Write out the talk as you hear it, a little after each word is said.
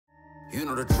You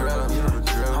know the drill, you know the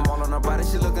drill. I'm all on her body,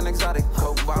 she looking exotic.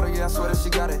 Coke bottle, yeah, I swear that she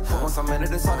got it. Once I'm in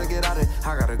it, it's hard to get out it.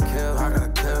 I gotta kill,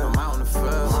 I'm out on the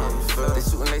field. They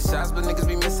shooting they shots, but niggas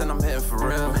be missing, I'm hitting for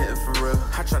real,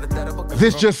 I try to dead up.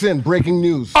 This just in, breaking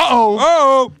news.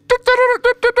 Uh-oh.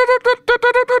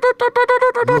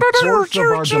 Reports of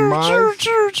our demise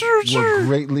were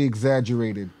greatly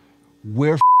exaggerated.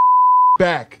 We're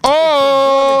back.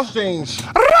 Oh. Exchange.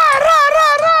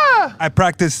 I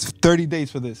practiced 30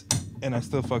 days for this, and I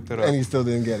still fucked it up. And you still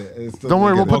didn't get it. Don't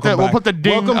worry, we'll put the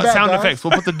ding back, sound guys. effects.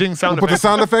 We'll put the ding sound Put the effects.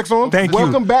 sound effects on. Thank you.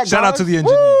 Welcome back, Shout out guys. to the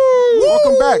engineer.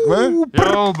 Welcome back, man.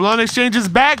 Yo, BluntXchange is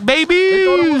back, baby. They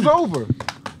thought it was over,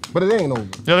 but it ain't over.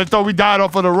 Yeah, they thought we died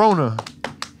off of the Rona.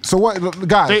 So what,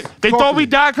 guys? They thought we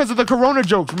died because of the Corona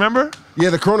jokes, remember? Yeah,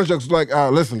 the Corona jokes. Like,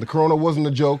 listen, the Corona wasn't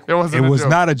a joke. It wasn't It a was joke.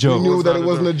 not a joke. We knew that it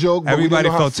wasn't a joke, but Everybody we didn't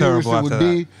know how felt terrible serious it would after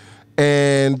be.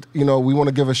 And, you know, we want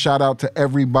to give a shout out to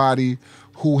everybody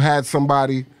who had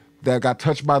somebody that got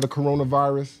touched by the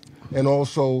coronavirus. And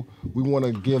also, we want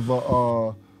to give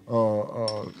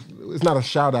it's not a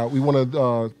shout out. We want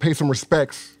to pay some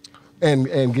respects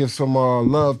and give some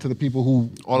love to the people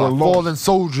who All our fallen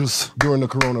soldiers during the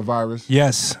coronavirus.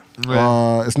 Yes.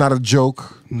 It's not a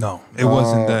joke. No, it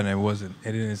wasn't then. It wasn't.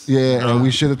 It is. Yeah, and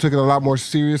we should have took it a lot more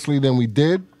seriously than we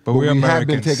did. But we we're have been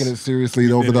Americans. taking it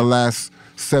seriously over the last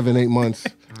 7-8 months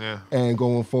and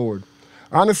going forward.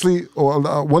 Honestly,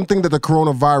 one thing that the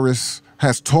coronavirus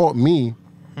has taught me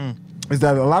is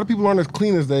that a lot of people aren't as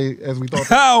clean as we thought.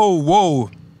 Oh, whoa.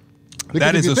 Because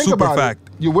That if is you a think super about fact.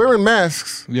 it, you're wearing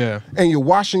masks Yeah. and you're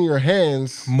washing your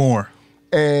hands More.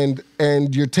 and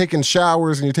you're taking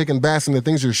showers and you're taking baths and the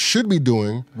things you should be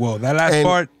doing. Well, that last And-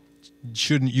 part,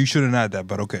 you shouldn't add that,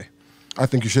 but okay. I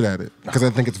think you should add it because I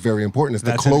think it's very important. It's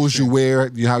the That's an clothes you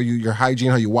experience. wear, your hygiene,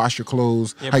 how you wash your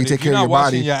clothes, Yeah, how you but take if care you're of your not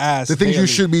body. washing your ass The things you daily-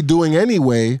 should be doing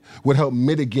anyway would help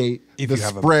mitigate If the you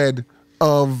have a- spread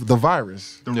of the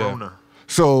virus. The Rona.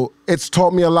 So it's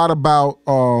taught me a lot about,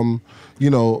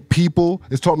 people.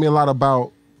 It's taught me a lot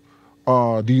about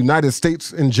the United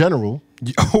States in general.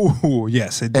 Oh,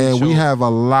 yes. It did And we show. have a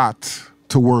lot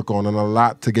to work on and a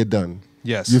lot to get done.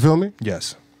 Yes. You feel me?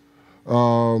 Yes.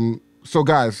 So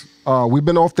guys, we've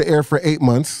been off the air for 8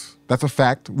 months. That's a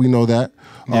fact. We know that.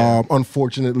 Yeah.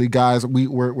 Unfortunately, guys,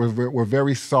 we're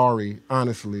very sorry.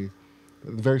 Honestly,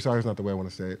 very sorry is not the way I want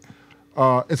to say it.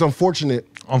 It's unfortunate.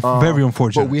 Very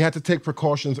unfortunate. But we had to take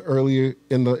precautions earlier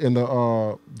in the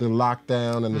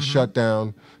lockdown and the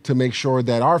shutdown to make sure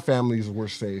that our families were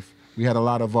safe. We had a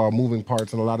lot of moving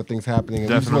parts and a lot of things happening, and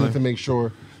we just wanted to make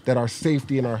sure that our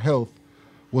safety and our health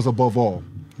was above all.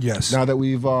 Yes. Now that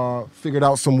we've figured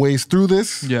out some ways through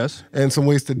this, Yes. and some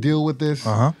ways to deal with this,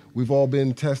 Uh-huh. we've all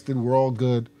been tested. We're all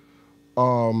good.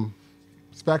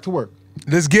 It's back to work.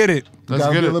 Let's get it. We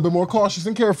gotta be a little bit more cautious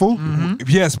and careful.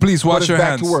 Yes, please But wash it's your back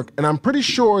hands. to work, and I'm pretty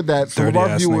sure that some of our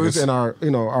Dirty-ass viewers niggas.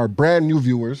 and our brand new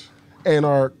viewers and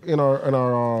our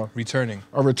Returning.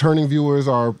 our returning viewers,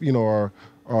 our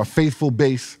faithful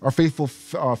base, our faithful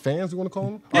fans. You want to call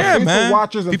them? Our Yeah, faithful man.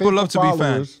 watchers and People faithful love to be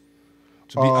followers.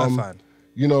 To be a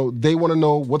fan. They want to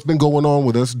know what's been going on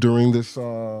with us during this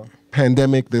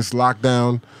pandemic, this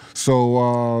lockdown.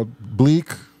 So,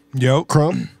 Bleak, Yo.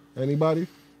 Crump, anybody?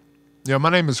 Yeah, my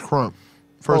name is Crump,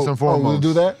 first and foremost. Oh, we'll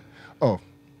do that? Oh,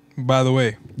 By the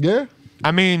way. yeah?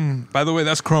 I mean, By the way,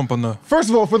 that's Crump on the... First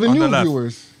of all, for the On new the left.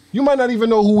 viewers, you might not even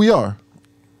know who we are.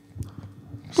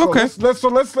 So Okay. Let's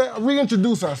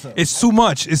reintroduce ourselves. It's too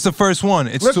much. It's the first one.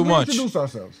 It's Let's too much. reintroduce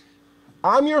ourselves.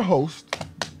 I'm your host,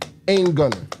 Aim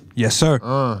Gunner. Yes, sir.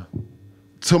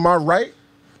 To my right,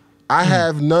 I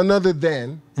have none other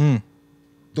than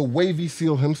the Wavy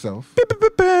Seal himself.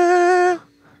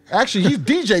 Actually, he's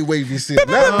DJ Wavy Seal.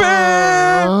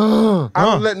 Now, I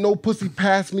don't let no pussy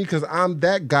pass me because I'm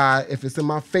that guy. If it's in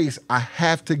my face, I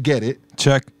have to get it.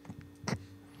 Check.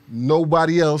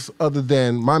 Nobody else other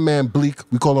than my man Bleak.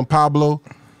 We call him Pablo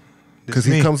because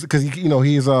me.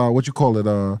 he's what you call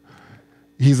it?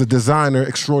 He's a designer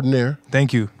extraordinaire.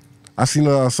 Thank you. I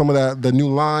seen some of the new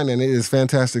line and it is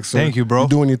fantastic. So Thank you, bro. You're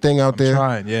doing your thing out there.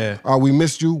 Trying, yeah. We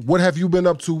missed you. What have you been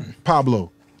up to,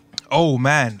 Pablo? Oh,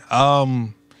 man.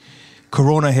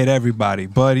 Corona hit everybody.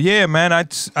 But yeah, man, I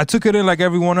took it in like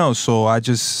everyone else. So I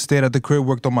just stayed at the crib,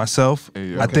 worked on myself.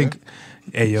 I think...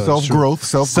 Hey, yo, Self-growth.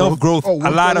 Self-growth. Oh, a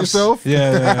worked lot on of... yourself?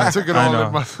 Yeah. I took it I all know.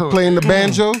 in myself. Playing the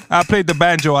banjo? I played the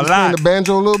banjo a Playing lot. the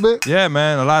banjo a little bit? Yeah,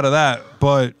 man, a lot of that.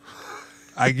 But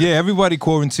everybody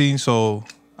quarantined, so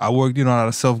I worked, a lot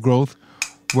of self-growth.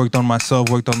 Worked on myself,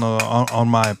 worked on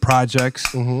my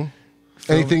projects.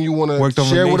 Anything you want Worked to on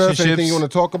share with us? Anything relationships. you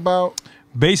want to talk about?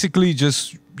 Basically,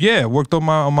 just worked on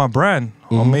my brand,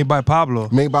 on Made by Pablo.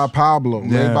 Made by Pablo.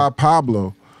 Made Yeah. by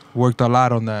Pablo. Worked a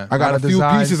lot on that. I got a few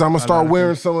pieces. I'm gonna start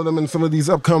wearing some of them in some of these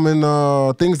upcoming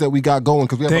things that we got going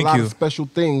because we have a lot of special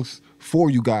things for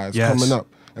you guys coming up,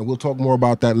 and we'll talk more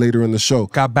about that later in the show.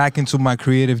 Got back into my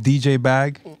creative DJ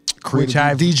bag.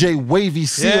 DJ Wavy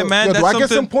C. Yeah, man. Do I get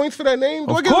some points for that name?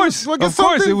 Of course.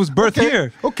 It was birth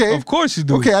here. Okay. Of course you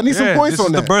do. Okay, I need some points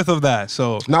on that. This is the birth of that.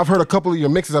 So now I've heard a couple of your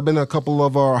mixes. I've been to a couple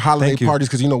of our holiday parties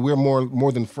because we're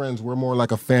more than friends. We're more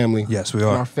like a family. Yes, we are.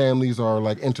 And our families are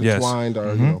like intertwined.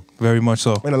 Or, very much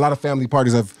so. And a lot of family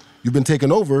parties you've been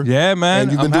taking over. Yeah, man.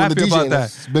 And you've been I'm doing the happy DJing. about that.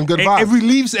 It's been good vibes. It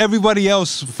relieves everybody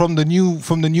else from the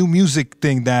new music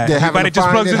thing that everybody just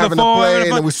plugs in the phone.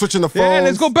 And then we're switching the phones. Yeah,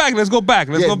 let's go back. Let's go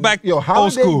back. Yo,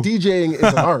 holiday DJing is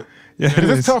an art.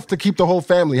 It's tough to keep the whole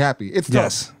family happy. It's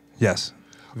tough. Yes.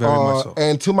 Very much so.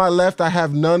 And to my left, I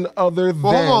have none other than.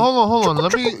 Hold on.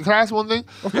 Can I ask one thing?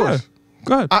 Of course.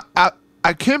 Go ahead.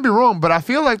 I can't be wrong, but I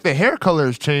feel like the hair color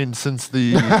has changed since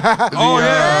the. I've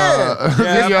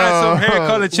had some hair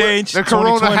color change. The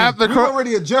Corona we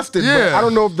already adjusted. But I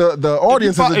don't know if the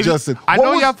audience has adjusted. I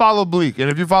know y'all follow Bleak, and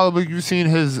if you follow Bleak, you've seen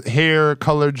his hair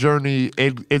color journey.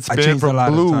 It's been from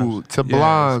blue to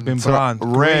blonde, it's been blonde, to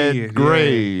red,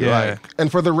 gray. Yeah.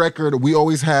 And for the record, we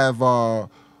always have our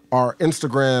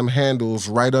Instagram handles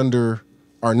right under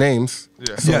our names.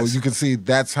 Yeah. So you can see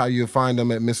that's how you find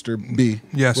them at Mr. B.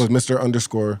 Yes. Was Mr.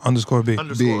 Underscore B.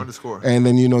 Underscore. And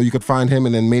then you could find him,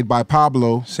 and then Made by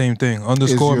Pablo. Same thing.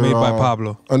 Underscore Made by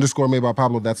Pablo. Underscore Made by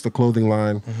Pablo. That's the clothing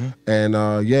line.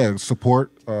 And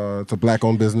support. It's a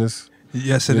black-owned business.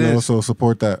 Yes, it is. So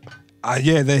support that.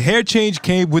 The hair change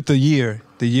came with the year.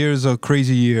 The year is a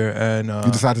crazy year, and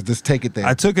you decided to just take it there.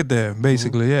 I took it there,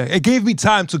 basically. Yeah, it gave me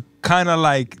time to kind of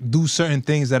like do certain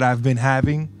things that I've been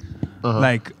having.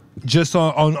 Like just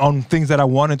on things that I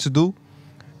wanted to do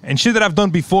and shit that I've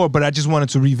done before, but I just wanted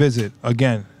to revisit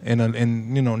again in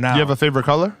now. You have a favorite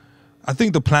color? I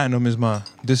think the platinum is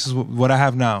this is what I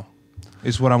have now.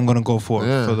 It's what I'm gonna go for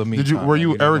the meantime. Were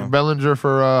you Eric Bellinger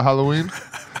for Halloween?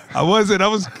 I wasn't. I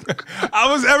was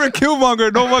Eric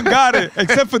Killmonger. No one got it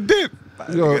except for Dip.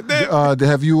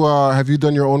 Have you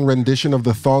done your own rendition of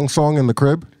the thong song in the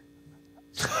crib?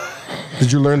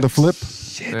 Did you learn the flip?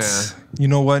 Shit. Yeah. You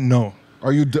know what? No.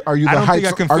 Are you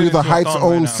the Heights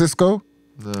own Cisco?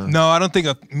 No, I don't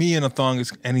think me in a thong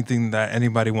is anything that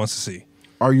anybody wants to see.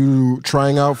 Are you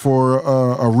trying out for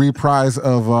a reprise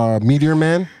of Meteor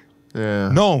Man? Yeah.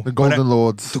 No. The Golden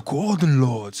Lords. The Golden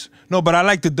Lords. No, but I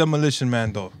like the Demolition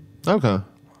Man though. Okay.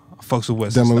 I fucks with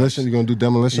Wesley Demolition? Snipes. You gonna do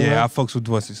Demolition? Yeah, I fucks with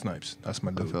Wesley Snipes. That's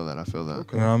my dude. I feel that.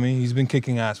 Okay. You know what I mean? He's been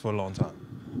kicking ass for a long time.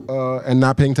 And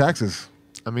not paying taxes.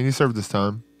 I mean, he served his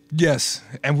time. Yes,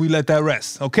 and we let that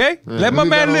rest, okay? Yeah. Let my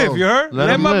man live, you heard?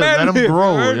 Let my man live. Let him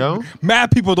grow, yo.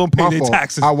 Mad people don't pay their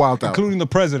taxes, including the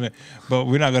president. But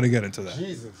we're not going to get into that.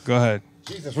 Jesus. Go ahead.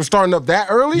 Jesus, we're starting up that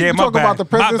early? Yeah, you my talk about the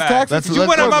president's taxes? You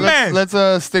went on my man. Let's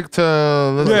stick to...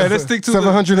 Let's stick to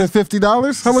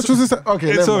 $750? How much was this?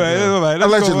 Okay, it's all right. It's all right.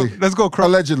 Allegedly. Let's go, Crump.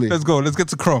 Allegedly. Let's go. Let's get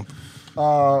to Crump.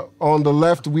 On the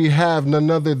left, we have none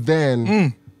other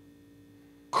than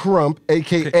Crump,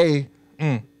 a.k.a.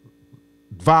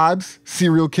 Vibes,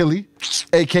 Serial Killy,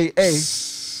 a.k.a.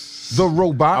 The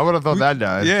Robot. I would have thought that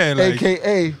died. Yeah,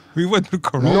 a.k.a. We went through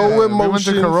Corona. No emotions.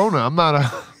 We went to Corona. I'm not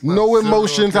a... No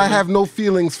emotions. I have no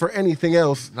feelings for anything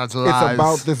else. That's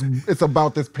lies. It's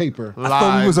about this paper. I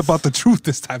thought we was about the truth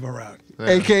this time around. Yeah.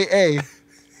 A.k.a.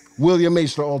 William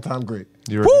H., the all-time great.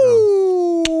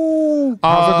 Woo!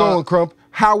 How's it going, Crump?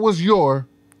 How was your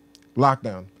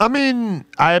lockdown? I mean,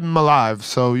 I'm alive,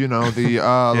 so the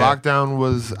lockdown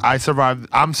was. I survived.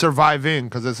 I'm surviving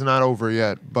because it's not over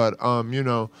yet. But I'm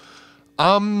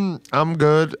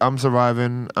good. I'm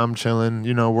surviving. I'm chilling.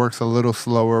 Work's a little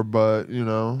slower, but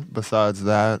besides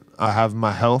that, I have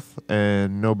my health,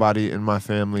 and nobody in my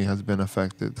family has been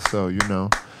affected. So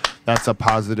that's a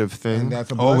positive thing. And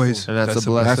that's a blessing. Always. And that's a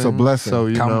blessing. That's a blessing.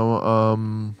 So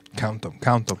count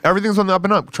them. Everything's on the up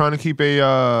and up. Trying to keep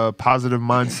a positive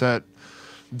mindset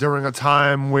during a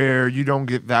time where you don't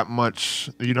get that much.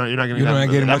 You're not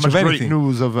getting that much great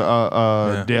news of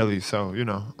daily. So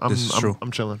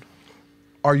I'm chilling.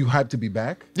 Are you hyped to be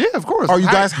back? Yeah, of course. Are you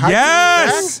guys hyped to be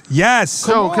back? Yes.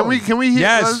 So can we hear?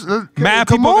 Yes. Mad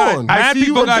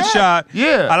people got shot.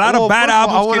 Yeah. A lot of bad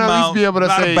albums came out. I want to at least be able to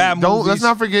say. Let's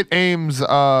not forget Aim's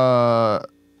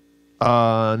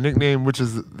nickname, which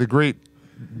is the great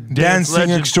dancing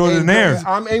extraordinaire.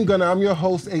 I'm Aim Gunner. I'm your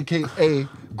host, a.k.a.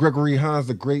 Gregory Hines,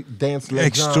 the great dance legend,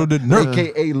 extraordinaire,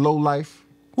 a.k.a. Low Life.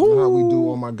 You know how we do,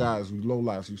 all my guys. We low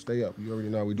life, so you stay up. You already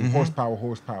know how we do. Horsepower.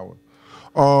 Horsepower.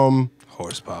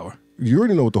 You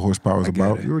already know what the horsepower is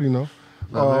about. You already know.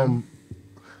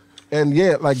 And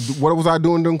yeah, like, what was I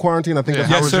doing during quarantine? I think that's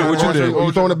Yes, sir. What you did? Are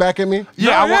you throwing it back at me?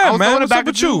 Yeah, I was man. throwing it What's back up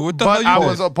with at you? What the but hell you I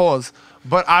was a pause.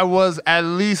 But I was at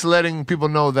least letting people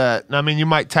know that. I mean, you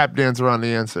might tap dance around the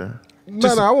answer. No,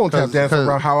 I won't tap dance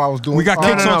around how I was doing. We got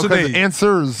kicks on today.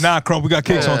 Answers. Nah, Crump, we got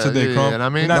kicks on today, Crump. Yeah, I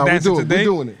mean, we're not dancing today.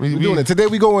 We're doing it. Today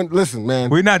we going. Listen, man.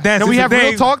 We're not dancing Can we have today.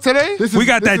 real talk today? We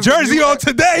got that jersey on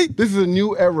today. This is a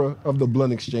new era of the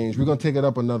Blunt Exchange. We're gonna take it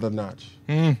up another notch.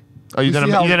 Oh, you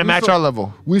didn't match our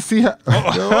level. We see how.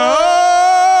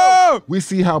 We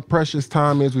see how precious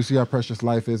time is. We see how precious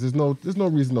life is. There's no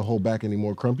reason to hold back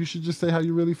anymore, Crump. You should just say how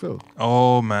you really feel.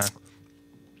 Oh man.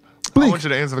 Bleak, I want you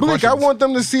to answer the Bleak, questions. I want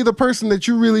them to see the person that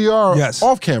you really are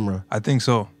off camera. I think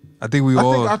so. I think we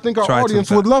all. I think our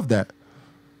audience would love that.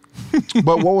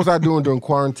 But what was I doing during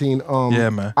quarantine? Yeah,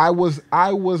 man. I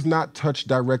was not touched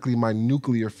directly, my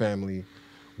nuclear family,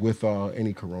 with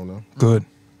any corona. Good.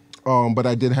 But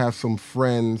I did have some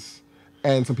friends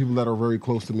and some people that are very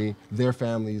close to me. Their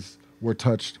families were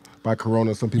touched by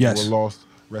corona. Some people were lost.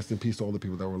 Rest in peace to all the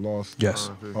people that were lost. Yes.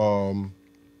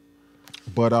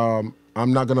 But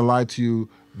I'm not gonna lie to you.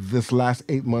 This last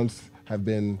 8 months have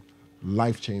been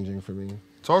life-changing for me.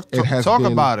 Talk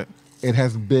about it. It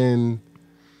has been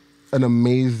an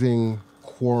amazing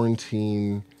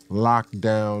quarantine,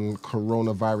 lockdown,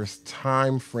 coronavirus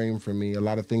time frame for me. A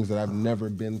lot of things that I've never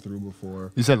been through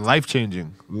before. You said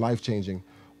life-changing. Life-changing.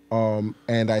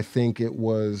 And I think it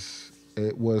was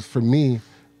for me,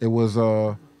 it was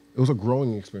a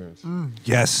growing experience.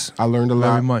 Yes. I learned a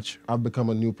lot. Very much. I've become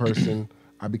a new person.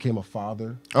 I became a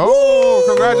father. Oh,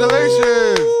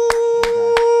 congratulations.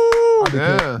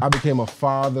 I became a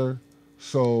father.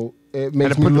 So it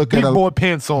makes And me put look the at big boy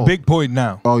pants on. Big point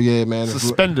now. Oh yeah, man.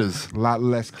 Suspenders. A lot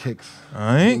less kicks. All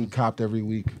right. Being copped every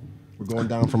week. We're going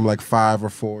down from like 5 or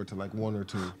 4 to like 1 or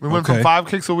 2. We went from 5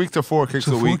 kicks a week to 4 kicks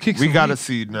a week. We got a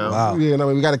seed now. Wow. Yeah, no,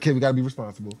 we got a kid. We got to be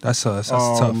responsible. That's tough.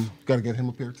 Got to get him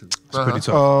up here too. It's pretty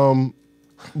tough.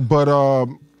 But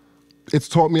it's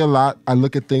taught me a lot. I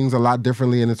look at things a lot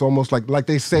differently, and it's almost like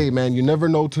they say, man, you never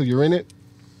know till you're in it,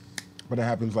 but it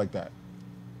happens like that.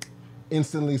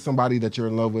 Instantly somebody that you're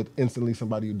in love with, instantly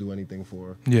somebody you do anything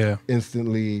for. Yeah.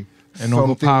 Instantly And something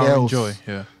overpowering else joy.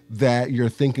 Yeah. that you're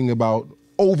thinking about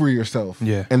over yourself.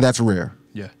 Yeah. And that's rare.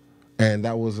 Yeah. And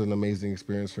that was an amazing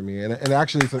experience for me. And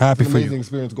actually, it's an Happy for amazing you.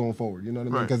 experience going forward. You know what I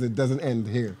mean? Right. Because it doesn't end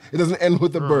here. It doesn't end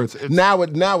with the birth. Now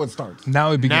it starts.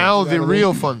 Now it begins. Now the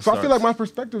real fun So I feel like my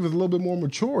perspective is a little bit more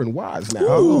mature and wise now. A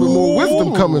little bit more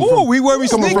wisdom coming from. we wear coming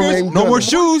from sneakers. Aim No Gun. more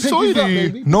shoes. Pinkies up,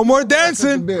 baby. No more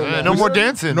dancing. No more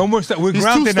dancing. No more. We're He's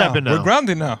grounded now. two-stepping now. We're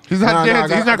grounded now. He's not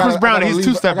dancing. He's not Chris Brown. He's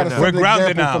two-stepping now. We're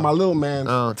grounded now. For my little man.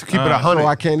 To keep it 100. So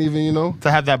I can't even,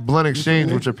 To have that blunt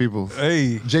exchange with your people.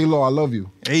 Hey. J-Lo, I love you.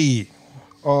 Hey.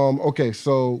 Okay,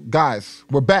 so guys,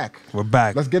 we're back. We're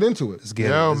back. Let's get into it. Let's get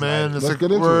Yo, it. man, Let's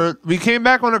get into it. we came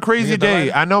back on a crazy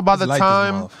day. I know by the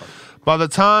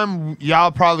time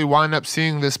y'all probably wind up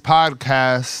seeing this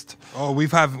podcast, Oh, we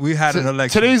had an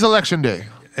election. today's election day.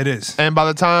 It is. And by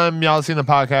the time y'all seen the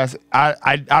podcast,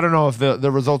 I don't know if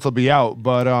the results will be out,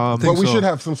 but But we so. should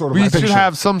have some sort of we picture. should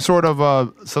have some sort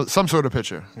of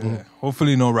picture. Yeah.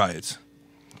 Hopefully no riots.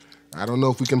 I don't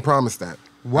know if we can promise that.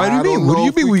 What do you I mean? don't What do know you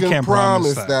if mean we can't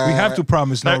promise that? that? We have to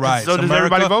promise no riots. So does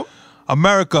everybody vote?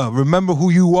 America, remember who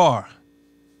you are.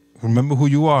 Remember who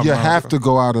you are. You America. have to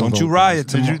go out and Don't vote. you riot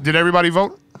Did tomorrow. did everybody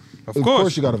vote? Of Of course.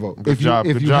 course you got to vote. Good job,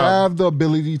 If good you job. have the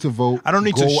ability to vote, I don't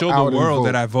need to go show out the and world vote.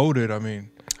 that I voted. I mean,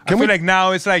 Can I feel we- like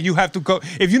now it's like you have to go.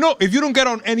 If you don't get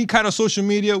on any kind of social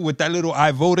media with that little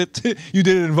 "I voted," you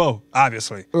didn't vote.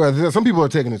 Obviously. Well, some people are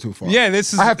taking it too far. Yeah,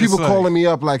 this is. I have people it's like- calling me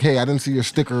up like, "Hey, I didn't see your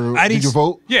sticker. Did you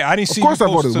vote?" Yeah, I didn't see. Of course you I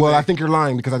post voted. Well, today. I think you're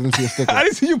lying because I didn't see a sticker. I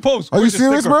didn't see you post. Are you Where's your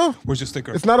serious, sticker? bro? Where's your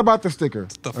sticker? It's not about the sticker.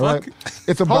 The all right? fuck?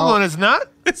 It's about. Hold on, it's not?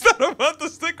 It's not about the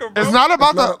sticker, bro. It's not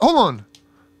about not- hold on.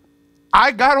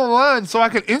 I got online so I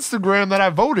could Instagram that I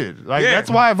voted. Like Yeah. that's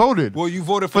why I voted. Well, you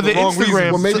voted for the the wrong Instagram.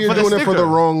 reason. Well, maybe you're for the doing it for the sticker.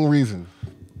 wrong reason.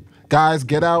 Guys,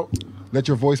 get out. Let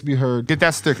your voice be heard. Get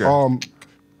that sticker.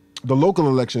 The local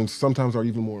elections sometimes are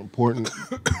even more important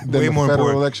than Way the more federal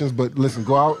important. elections. But listen,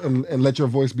 go out and let your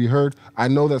voice be heard. I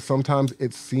know that sometimes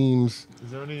it seems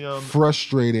Is there any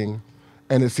frustrating,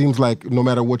 and it seems like no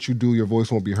matter what you do, your voice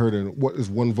won't be heard. And what is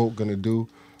one vote going to do?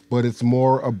 But it's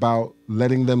more about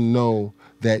letting them know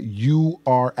that you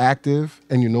are active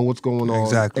and you know what's going on,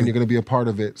 Exactly. and you're going to be a part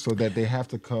of it, so that they have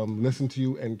to come listen to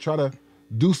you and try to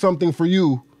do something for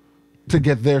you to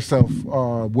get their self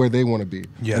where they want to be.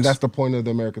 Yes. And that's the point of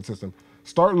the American system.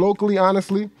 Start locally,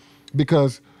 honestly,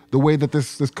 because the way that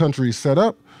this country is set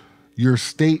up, your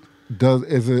state does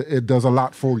a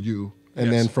lot for you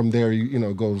And then from there,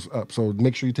 it goes up. So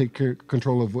make sure you take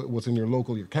control of what's in your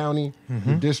local, your county,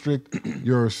 your district,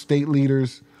 your state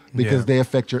leaders, because they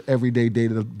affect your everyday,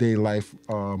 day-to-day life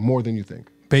more than you think.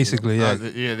 Basically,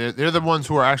 they're the ones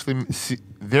who are actually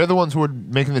they're the ones who are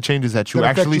making the changes that you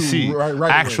actually see,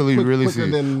 really see,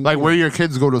 like where your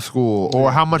kids go to school,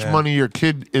 or how much money your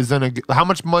kid is gonna get, how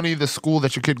much money the school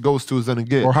that your kid goes to is gonna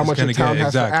get, or how much your town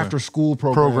has for after school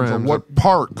programs, or what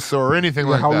parks or anything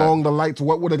like that. How long the lights?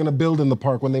 What were they gonna build in the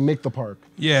park when they make the park?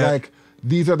 Yeah, like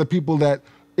these are the people that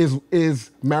is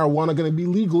marijuana gonna be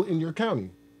legal in your county?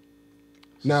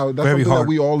 Now that's something that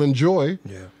we all enjoy.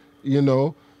 Yeah,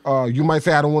 you might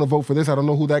say, I don't want to vote for this. I don't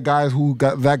know who that guy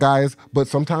is, but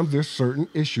sometimes there's certain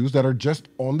issues that are just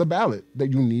on the ballot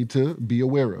that you need to be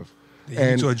aware of. You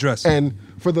need to address. And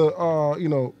for the,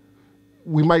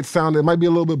 it might be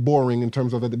a little bit boring in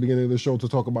terms of at the beginning of the show to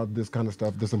talk about this kind of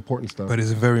stuff, this important stuff. But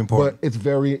it's very important. But it's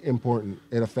very important.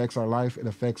 It affects our life. It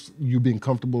affects you being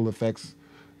comfortable. It affects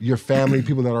your family,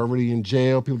 people that are already in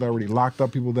jail, people that are already locked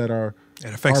up, people that are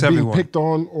being picked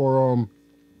on or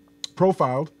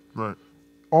profiled. Right.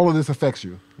 All of this affects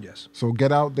you. Yes. So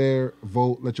get out there,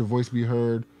 vote, let your voice be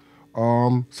heard.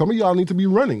 Some of y'all need to be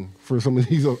running for some of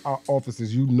these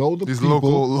offices. You know the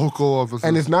people. Local offices.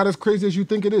 And it's not as crazy as you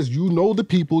think it is. You know the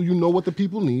people. You know what the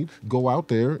people need. Go out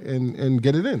there and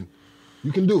get it in.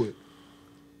 You can do it.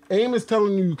 AIM is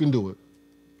telling you can do it.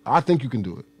 I think you can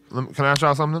do it. Can I ask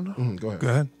y'all something? Mm-hmm, go ahead. Go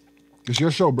ahead. It's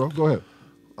your show, bro. Go ahead.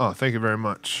 Oh, thank you very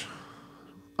much.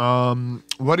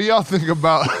 What do y'all think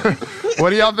about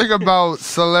what do y'all think about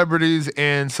celebrities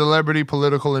and celebrity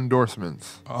political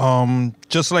endorsements?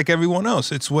 Just like everyone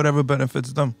else, it's whatever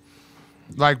benefits them.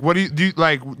 Like, what do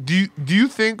you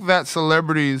think that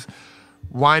celebrities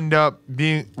wind up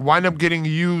getting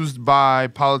used by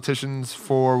politicians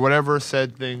for whatever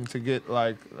said thing to get,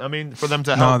 like, I mean, for them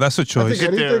to help? No, that's a choice.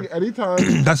 I think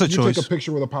anytime that's a you choice. Take a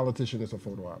picture with a politician, it's a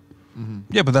photo op. Mm-hmm.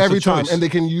 Yeah, but that's every a choice. time, and they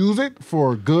can use it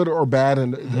for good or bad,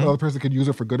 and the other person could use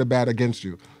it for good or bad against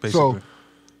you. Basically. So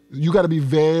you got to be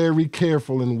very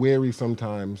careful and wary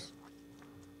sometimes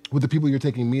with the people you're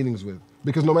taking meetings with,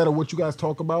 because no matter what you guys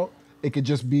talk about, it could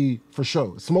just be for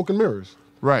show. Smoke and mirrors.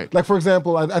 Right. Like, for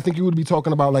example, I think you would be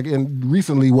talking about, like,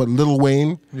 recently, Lil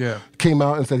Wayne came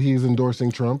out and said he's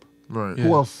endorsing Trump. Right.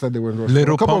 Who else said they were endorsing Trump?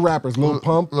 A couple of rappers. Lil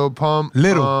Pump. Little Pump.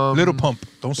 Little Pump.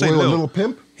 Don't say Little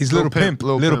Pimp? He's Little Pimp.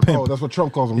 Little Pimp. Oh, that's what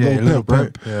Trump calls him. Yeah, Little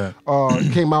Pimp, right?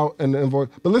 Yeah. Came out and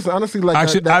endorsed. But listen, honestly, like...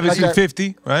 Obviously, like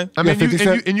 50, right? I mean, 50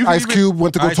 Cent, and you Ice Cube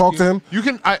went to go talk to him. You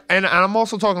can... And I'm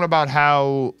also talking about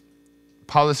how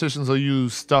politicians will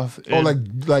use stuff. Like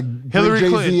Hillary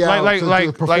Clinton,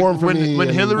 to perform for me. When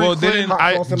Hillary Clinton,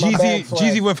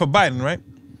 Jeezy went for Biden, right?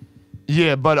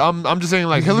 Yeah, but I'm just saying,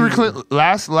 like, Hillary Clinton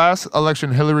last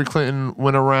election, Hillary Clinton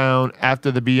went around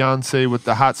after the Beyonce with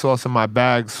the hot sauce in my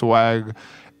bag swag,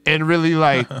 and really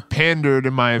like pandered,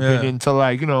 in my opinion,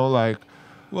 to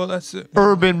well, that's it.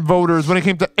 Urban voters when it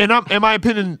came to, in my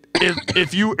opinion,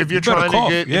 if you're trying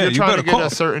to get a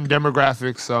certain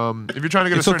demographics, if you're trying to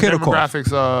get a certain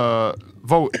demographics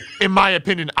vote, in my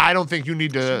opinion, I don't think you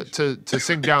need to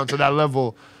sink down to that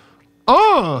level.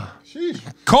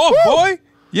 Cough, boy.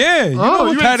 Yeah, you know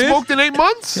what you that ain't smoked in 8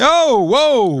 months.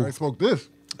 Whoa! I smoked this.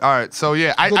 All right, so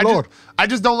yeah, I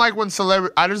just don't like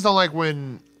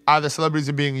when either celebrities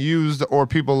are being used or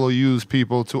people will use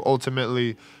people to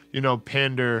ultimately,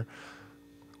 pander.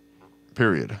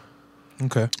 Period.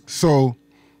 Okay. So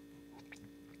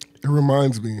it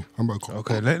reminds me. I'm about to call.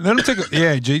 Okay, let him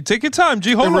take G, take your time,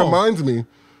 G. Hold on. It reminds me.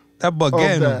 That bug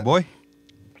boy.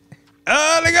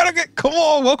 They gotta get. Come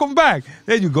on, welcome back.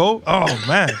 There you go. Oh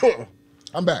man.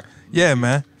 I'm back. Yeah,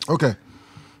 man. Okay.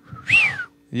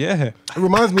 Yeah. It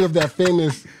reminds me of that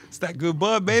famous It's that good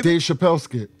bud, baby. Dave Chappelle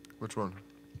skit. Which one?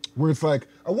 Where it's like,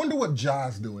 I wonder what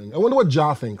Ja's doing. I wonder what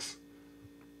Ja thinks.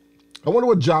 I wonder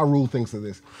what Ja Rule thinks of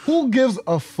this. Who gives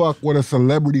a fuck what a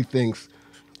celebrity thinks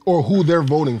or who they're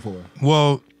voting for?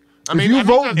 Well, if you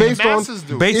vote based on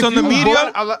the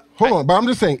media. Hold on, but I'm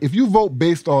just saying, if you vote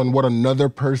based on what another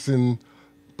person's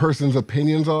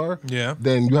opinions are,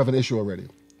 then you have an issue already.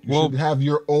 You should have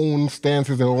your own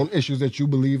stances and own issues that you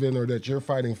believe in or that you're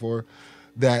fighting for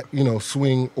that,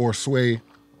 swing or sway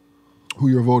who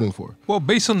you're voting for. Well,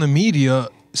 based on the media,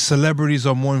 celebrities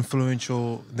are more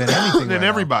influential than anything. Than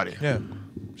everybody. Yeah.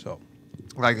 So,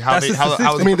 like I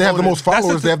mean, they have the most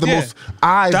followers. They have the most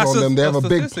eyes on them. They have a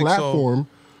big platform.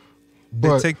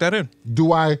 But they take that in.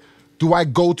 Do I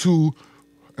go to,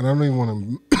 and I don't even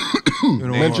want to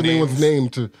mention anyone's name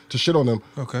to shit on them.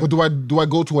 Okay. But do I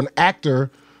go to an actor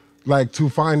like to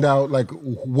find out like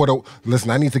listen,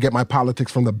 I need to get my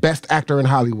politics from the best actor in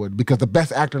Hollywood because the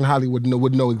best actor in Hollywood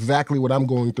would know exactly what I'm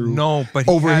going through. No, but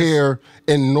here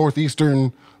in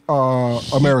northeastern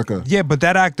America. Yeah, but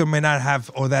that actor may not have,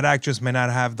 or that actress may not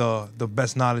have the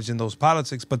best knowledge in those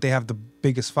politics, but they have the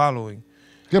biggest following.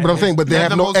 Yeah, but I'm saying, but they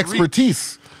have no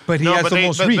expertise. But he has the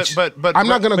most reach. But I'm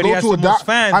not gonna go to a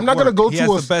doctor. I'm not gonna go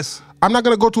to a. I'm not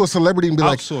gonna go to a celebrity and be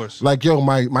like, yo,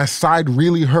 my side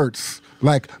really hurts.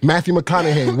 Like Matthew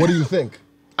McConaughey, what do you think?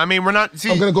 I mean, we're not.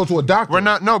 See, I'm gonna go to a doctor. We're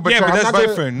not. No, but yeah, but that's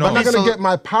different. No, I'm not gonna get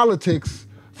my politics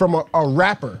from a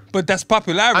rapper. But that's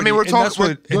popularity. I mean, we're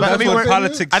talking.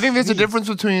 Politics. I think there's a difference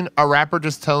between a rapper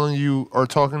just telling you or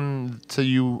talking to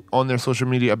you on their social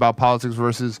media about politics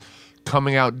versus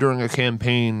coming out during a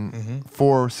campaign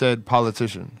for said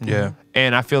politician. Yeah,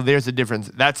 and I feel there's a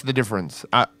difference. That's the difference.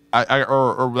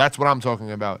 Or that's what I'm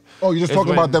talking about. Oh, you're just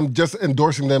talking about them just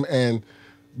endorsing them, and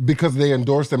because they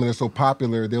endorse them and they're so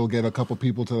popular, they'll get a couple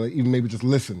people to even maybe just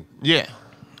listen. Yeah.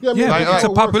 Yeah, I mean, it's a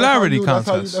popularity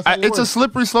contest. It's a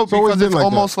slippery slope because it's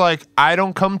almost like I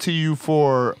don't come to you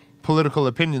for political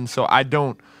opinion, so I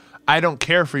don't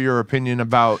care for your opinion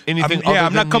about anything.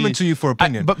 I'm not coming to you for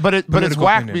opinion. But it's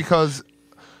whack because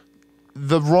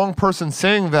the wrong person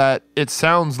saying that, it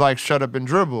sounds like shut up and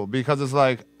dribble, because it's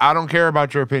like, I don't care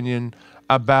about your opinion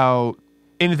about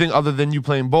anything other than you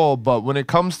playing ball. But when it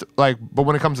comes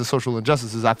to social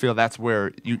injustices, I feel that's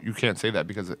where you can't say that,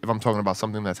 because if I'm talking about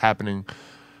something that's happening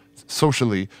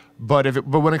socially, but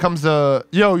when it comes to,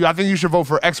 yo, I think you should vote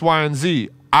for X, Y, and Z,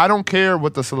 I don't care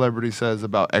what the celebrity says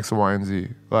about X, Y, and Z.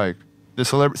 Like,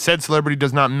 said celebrity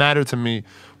does not matter to me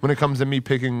when it comes to me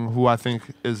picking who I think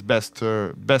is best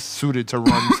suited to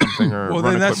run something or well,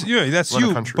 run then that's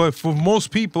you. But for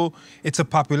most people, it's a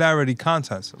popularity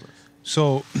contest.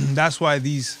 So that's why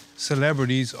these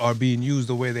celebrities are being used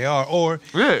the way they are. Or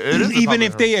even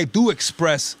if they do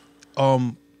express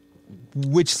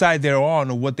which side they're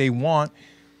on or what they want,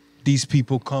 these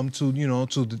people come to,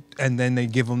 and then they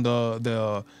give them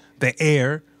the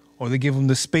air, or they give them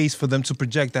the space for them to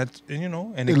project that,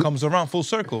 and it comes around full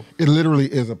circle. It literally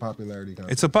is a popularity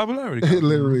contest. It's a popularity contest. It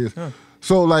literally is. Yeah.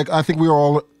 So, like, I think we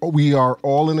are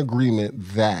all in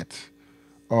agreement that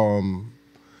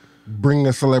bringing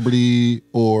a celebrity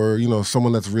or,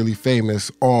 someone that's really famous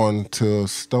on to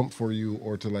stump for you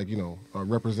or to,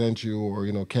 represent you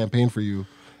or, campaign for you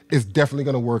is definitely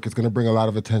going to work. It's going to bring a lot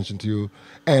of attention to you.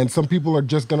 And some people are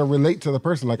just going to relate to the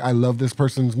person. Like, I love this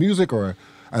person's music, or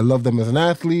I love them as an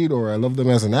athlete, or I love them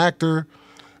as an actor.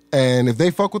 And if they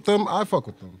fuck with them, I fuck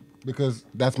with them because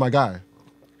that's my guy.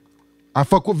 I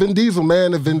fuck with Vin Diesel,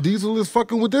 man. If Vin Diesel is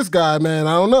fucking with this guy, man,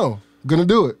 I don't know. I'm going to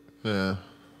do it. Yeah.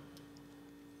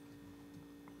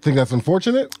 Think that's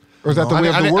unfortunate? Or is that the way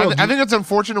of the world? I think it's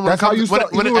unfortunate when that's it comes. How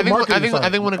you I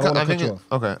think when it comes.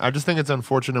 Okay. I just think it's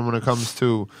unfortunate when it comes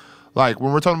to, like,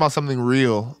 when we're talking about something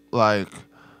real, like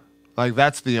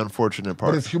that's the unfortunate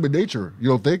part. But it's human nature, you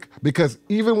don't think? Because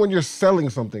even when you're selling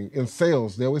something in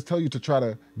sales, they always tell you to try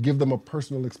to give them a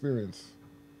personal experience.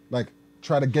 Like,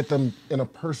 try to get them in a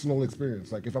personal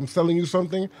experience. Like, if I'm selling you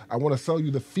something, I want to sell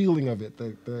you the feeling of it,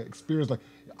 the experience. Like,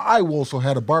 I also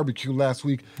had a barbecue last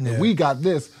week, and we got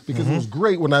this because it was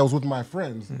great when I was with my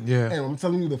friends. Yeah. And I'm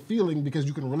telling you the feeling because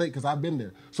you can relate, because I've been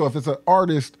there. So if it's an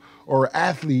artist or an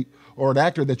athlete or an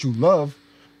actor that you love,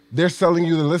 they're selling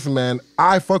you to, listen, man,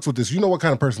 I fucks with this. You know what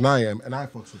kind of person I am, and I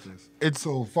fucks with this.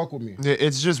 So fuck with me.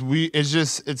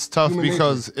 It's tough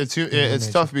because it's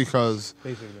tough because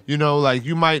like,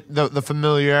 you might the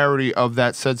familiarity of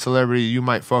that said celebrity you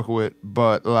might fuck with,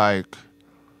 but like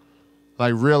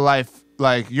real life,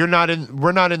 like we're not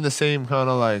in the same kind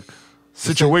of like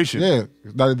situation.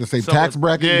 Not in the same tax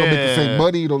bracket. You don't make the same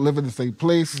money. You don't live in the same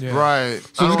place. Yeah. Right.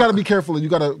 So you got to be careful. You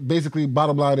got to basically,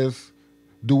 bottom line is,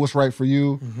 do what's right for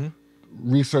you.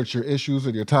 Research your issues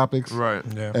and your topics. Right.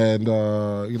 Yeah. And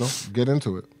get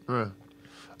into it. Right.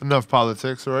 Enough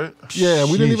politics, right? Yeah,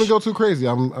 we didn't even go too crazy.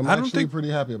 I'm actually pretty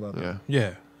happy about that.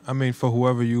 Yeah. I mean, for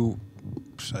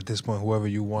at this point, whoever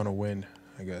you want to win,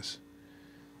 I guess.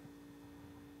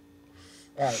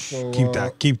 All right, so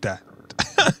keep that.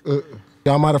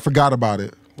 Y'all might have forgot about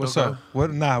it. What's up?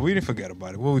 What? Nah, we didn't forget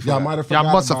about it. What we forgot? Y'all might have forgot.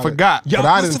 Y'all must have forgot. But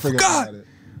I didn't forget about it.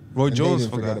 Roy Jones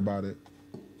didn't forget about it.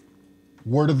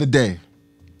 Word of the day.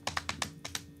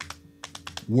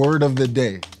 Word of the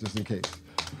day, just in case.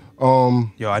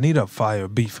 Yo, I need a fire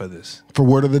beat for this. For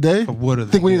word of the day? For word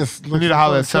of the day. We need to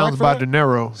holler at Sounds by De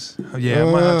Niro. Yeah,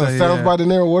 I'm gonna have to, Sounds by De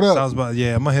Niro, what up? I'm gonna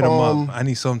hit him up. I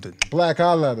need something. Black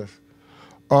highlighters.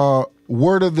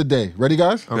 Word of the day. Ready,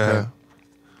 guys? Okay.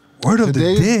 Word of the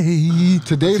day.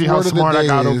 Today's Let's see how word of the smart day I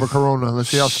got is over Corona. Let's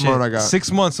see how smart I got.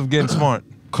 6 months of getting smart.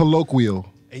 Colloquial.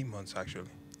 8 months, actually.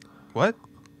 What?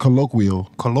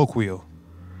 Colloquial. Colloquial.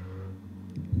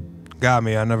 Got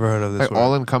me. I never heard of this Like word.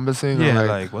 all-encompassing? Yeah,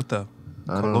 like what the?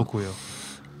 Colloquial.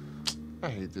 I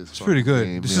hate this. It's pretty good.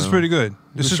 Game, this is pretty good.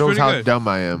 This is shows pretty how good. dumb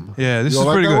I am. Yeah, this You is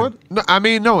don't pretty like that good. one? No, I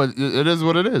mean, no, it is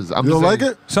what it is. I'm You don't just like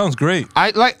saying- it? Sounds great.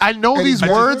 I know Any these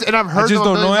adjective? words and I've heard just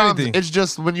them don't know times. anything. It's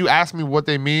just when you ask me what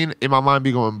they mean, in my mind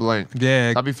be going blank.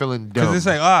 Yeah. I'll be feeling dumb. Because it's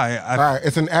like, All right,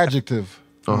 it's an adjective.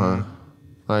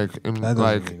 like That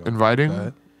doesn't mean inviting.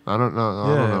 that. I don't know.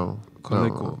 I don't know.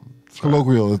 Colloquial.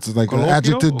 Colloquial. It's like Colloquial an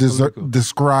adjective or colloquial?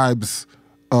 describes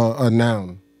a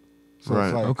noun. So Right.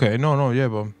 It's like, Okay. No, yeah,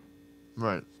 but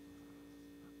Right.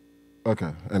 Okay.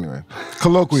 Anyway,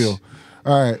 colloquial.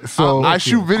 All right. So I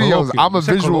shoot videos. Colloquial. I'm a You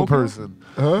said visual colloquial? person.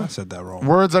 I said that wrong.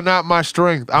 Words are not my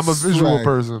strength. I'm a visual Swag.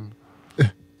 person.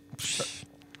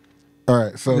 all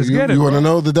right. So Let's you get it, want to bro.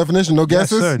 know the definition? No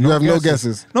Yes, guesses. sir. You have no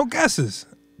guesses. No guesses.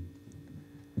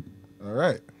 All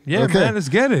right. Yeah, Okay. man. Let's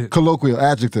get it. Colloquial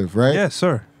adjective, right? Yes,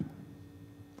 sir.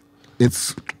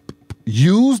 It's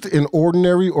used in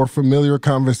ordinary or familiar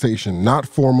conversation, not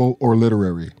formal or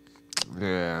literary.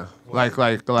 Yeah. Like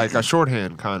a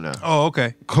shorthand kind of. Oh,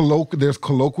 okay. There's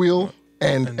colloquial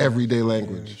and everyday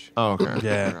language. Oh, okay.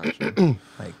 Yeah. Gotcha.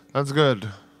 Like That's good.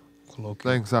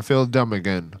 colloquial. Thanks. I feel dumb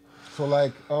again. So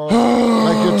like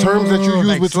your terms that you use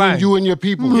Like between slang. you and your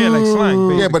people. Yeah, like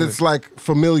slang. Yeah, but basically. it's like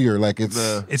familiar. Like it's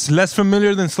It's less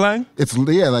familiar than slang,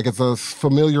 like it's a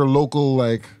familiar local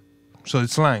like so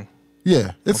it's slang.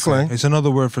 yeah, it's slang. It's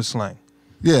another word for slang.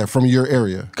 Yeah, from your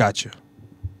area. Gotcha.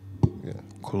 Yeah.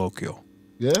 Colloquial.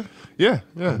 Yeah? Yeah.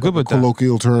 Yeah. Good with that.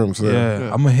 Colloquial terms.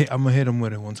 Yeah, I'm gonna hit him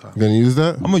with it one time. You gonna use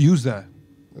that? I'm gonna use that.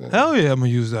 Hell yeah, I'm gonna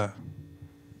use that.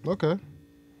 Okay.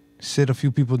 Sit a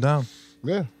few people down.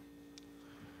 Yeah.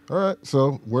 All right.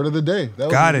 So word of the day. That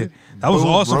was Got easy. it. That was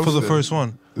Boom, awesome for the roasted. first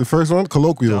one. The first one,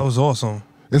 colloquial. That was awesome.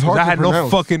 It's hard I to had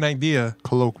pronounce. no fucking idea.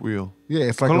 Colloquial. Yeah,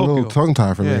 it's like a Colloquial. little tongue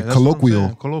tie for me. Yeah, that's what I'm Colloquial.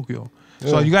 saying, colloquial.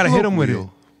 So you gotta hit him with it.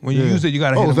 Colloquial. When you Yeah. use it, you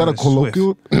gotta hit him is that a with it swift.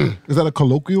 colloquial? Is that a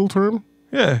colloquial term?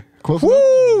 Yeah. Close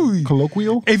Woo!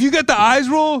 Colloquial? If you get the eyes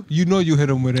roll, you know you hit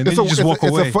him with it. And then you just walk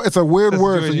away. It's a weird That's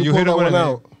word, the so way you you pull hit it that with one it.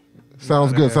 out.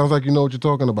 Sounds good. Sounds like you know what you're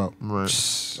talking about.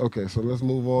 Right. Okay, so let's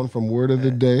move on from word of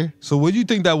the day. So what do you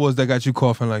think that was that got you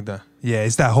coughing like that? Yeah,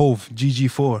 it's that Hove,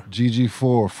 GG4.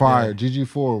 GG4, fire. Yeah.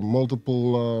 GG4,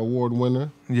 multiple award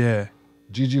winner. Yeah.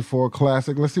 GG4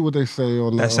 classic. Let's see what they say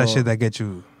on That's the that shit that get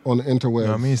you. on the interwebs. You know what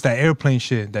I mean? It's that airplane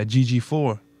shit, that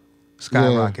GG4.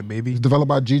 Skyrocket, baby. It's developed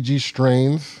by GG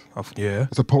Strains. Yeah.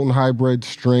 It's a potent hybrid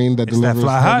strain that It's that delivers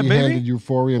fly high, heavy-handed baby.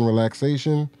 euphoria and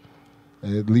relaxation.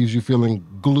 And it leaves you feeling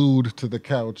glued to the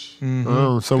couch.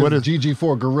 Oh, so what is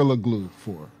GG4 Gorilla Glue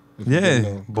for? if you Yeah, didn't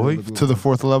know, boy. Gorilla Glue to the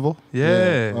 4th level?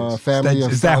 Yeah. family it's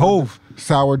of it's that sour- Hove.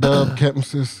 Sour Dub,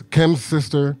 Kim's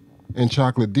Sister, and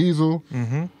Chocolate Diesel.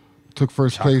 Took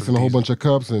first place in a whole Diesel. bunch of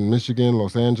cups in Michigan,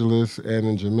 Los Angeles, and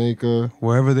in Jamaica.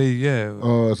 Wherever they, yeah.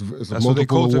 It's a That's what they multiple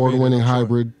cultivate, award-winning I'm sure.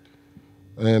 hybrid.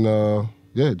 And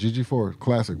yeah, GG4,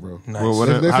 classic, bro. Nice. Well, what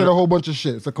They how said do- a whole bunch of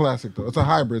shit. It's a classic, though. It's a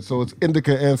hybrid, so it's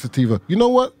indica and sativa. You know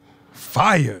what?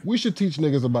 Fire. We should teach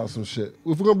niggas about some shit.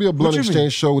 If we're going to be a Blunt you mean?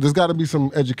 Exchange show, there's got to be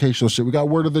some educational shit. We got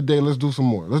word of the day. Let's do some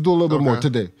more. Let's do a little bit more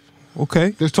today. Okay.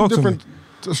 There's two Talk to me.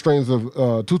 different strains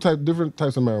of, different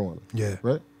types of marijuana. Yeah.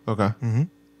 Right? Okay.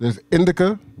 There's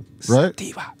indica, right?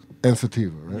 Sativa. And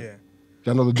sativa, right? Yeah.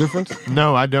 Y'all know the difference?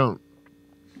 No, I don't.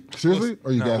 Seriously?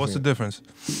 Or are you Nah, gassing what's the it? difference?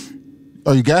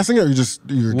 Are you gassing it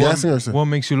or you're gassing or something? One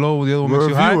makes you low, the other one makes We're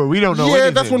you a high. viewer. We don't know Yeah,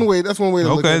 anything. that's one way. That's one way to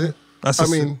look Okay. at it. That's I a-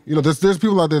 mean, you know, there's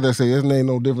people out there that say there ain't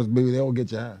no difference, baby. They don't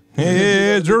get you high.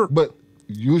 Yeah, jerk. But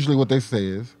usually what they say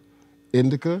is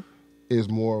indica is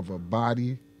more of a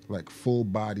body, like full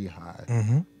body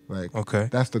high. Like, Okay.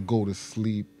 that's the go to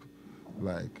sleep,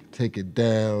 like take it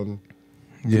down.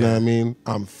 You know what I mean?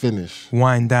 I'm finished.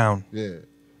 Wind down. Yeah.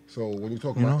 So when you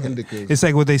talk You know, about indica, it's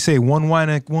like what they say: one wine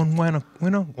a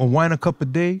cup a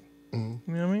day. You know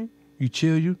what I mean? You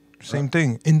chill, you same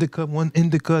thing. One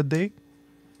indica a day.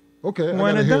 okay,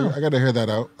 wind it down. I gotta hear that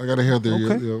out. I gotta hear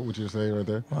Okay. what you're saying right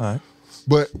there. All right.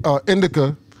 But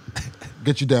indica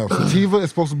get you down. Sativa is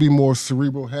supposed to be more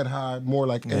cerebral, head high, more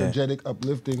like energetic,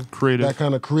 uplifting, Creative. that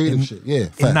kind of creative shit. Yeah,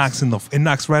 It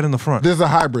knocks right in the front. There's a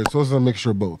hybrid, so it's a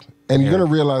mixture of both. And you're gonna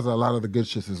realize that a lot of the good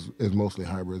shit is mostly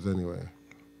hybrids anyway,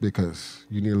 because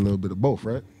you need a little bit of both,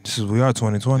 right? This is we are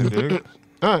 2020.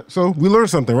 All right, so we learned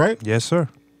something, right? Yes, sir.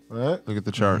 All right, Look at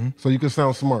the chart. so you can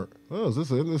sound smart. Oh, is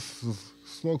this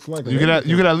smokes like You could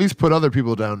at least put other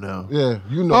people down now. yeah,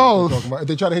 you know Oh. what I'm talking about. If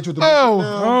they try to hit you with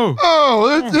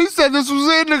the He said this was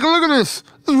indica. Look at this.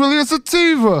 It's really a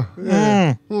sativa.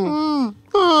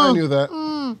 I knew that.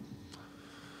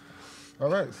 All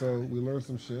right, so we learned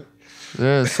some shit.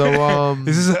 Yeah, so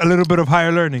this is a little bit of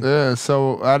higher learning. Yeah,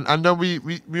 so I know we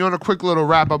on a quick little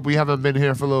wrap up. We haven't been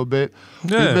here for a little bit.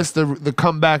 Yeah. We missed the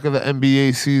comeback of the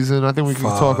NBA season. I think we can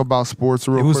talk about sports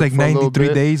real quick. It was like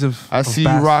 93 days of. I see you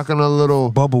rocking a little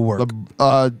bubble work.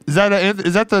 Is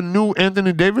that the new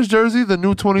Anthony Davis jersey? The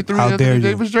new 23 Anthony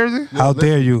Davis jersey? How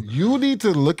dare you? You need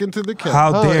to look into the camera.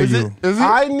 How dare you? Is it?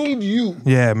 I need you.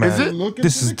 Yeah, man. Is it?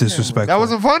 This is disrespectful. That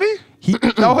wasn't funny?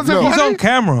 That wasn't He's on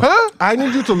camera. Huh? I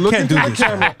need you to look into the this.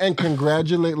 camera and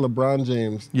congratulate LeBron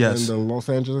James and the Los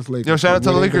Angeles Lakers. Yo, shout out to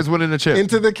the Lakers winning the chip.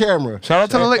 Into the camera. Shout out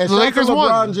to the Lakers. The Lakers won.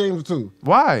 won. LeBron James too.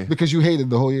 Why? Because you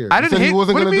hated the whole year. I didn't hate. He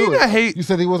wasn't What do you gonna mean do it. I hate? You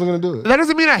said he wasn't going to do it. That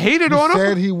doesn't mean I hated on him. You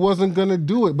said he wasn't going to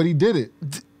do it, but he did it.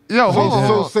 Yo, hold on.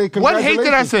 So say What hate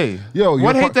did I say? Yo,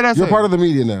 what hate did I say? You're part of the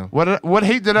media now. What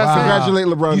hate did I say? Congratulate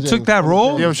LeBron James. You took that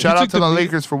role? Yo, shout out to the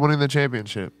Lakers for winning the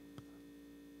championship.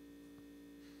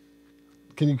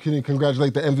 Can you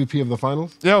congratulate the MVP of the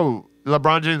finals? Yo,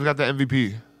 LeBron James got the MVP.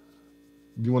 Do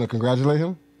you want to congratulate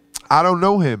him? I don't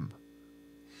know him.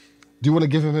 Do you want to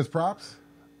give him his props?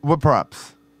 What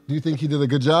props? Do you think he did a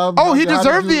good job? Oh, he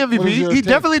deserved the MVP. He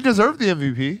definitely deserved the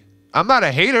MVP. I'm not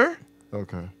a hater.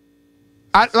 Okay.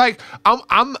 I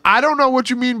don't know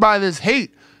what you mean by this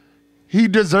hate. He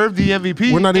deserved the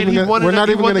MVP. We're not even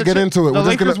going to get into it. The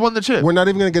Lakers won the chip. We're not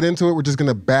even going to get into it. We're just going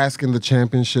to bask in the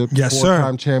championship. Yes, sir.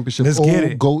 Four-time championship. Let's get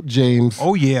it. GOAT James.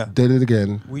 Oh, yeah. Did it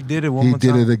again. We did it one more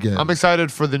time. He did it again. I'm excited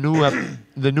for the new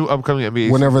upcoming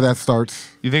NBA. Whenever that starts.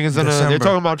 You think it's gonna? They're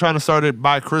talking about trying to start it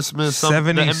by Christmas. The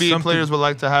NBA something. players would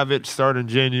like to have it start in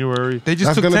January. They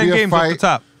just took 10 games off the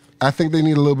top. I think they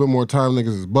need a little bit more time.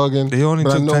 Niggas is bugging. They only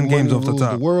took 10 games off the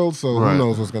top. The world, so who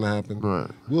knows what's going to happen. Right.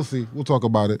 We'll see. We'll talk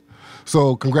about it.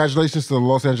 So congratulations to the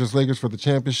Los Angeles Lakers for the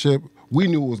championship. We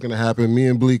knew what was going to happen. Me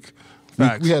and Bleak,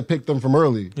 we had picked them from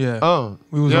early. Yeah. Oh.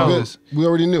 We was on this. We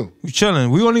already knew. We chilling.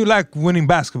 We only like winning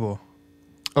basketball.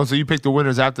 Oh, so you picked the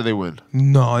winners after they win?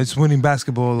 No, it's winning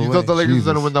basketball all the way. You thought the Lakers was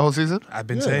going to win the whole season? I've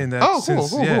been saying that since,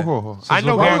 cool. I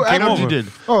know G did.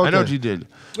 Oh, okay. I know G did.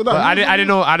 But I didn't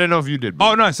know if you did.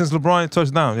 Oh, no, since LeBron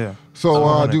touched down, yeah.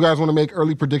 So do you guys want to make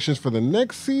early predictions for the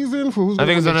next season? For who's I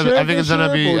think it's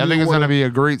gonna be a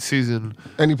great season.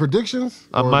 Any predictions?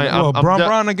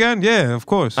 Bron again? Yeah, of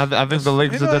course. I think the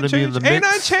Lakers are gonna be in the mix. Ain't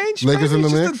not changed. Lakers in the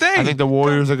mix. I think the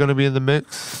Warriors are gonna be in the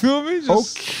mix. Feel me?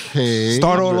 Okay.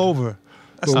 Start all over.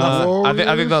 I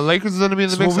think the Lakers are going to be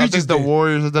in the mix. I think the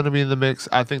Warriors are going to be in the mix.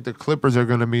 I think the Clippers are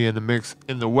going to be in the mix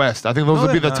in the West. I think those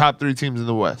will be the top 3 teams in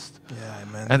the West. Yeah,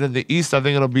 man. And then the East, I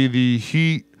think it'll be the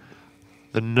Heat,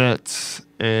 the Nets,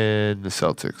 and the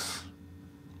Celtics.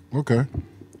 Okay.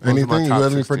 Anything? You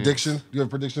have any predictions? Do you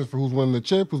have predictions for who's winning the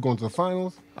chip? Who's going to the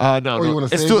finals? No.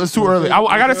 It's too early.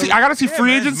 I gotta see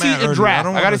free agency and draft.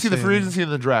 I gotta see the free agency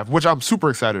and the draft, which I'm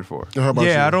super excited for. How about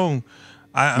you?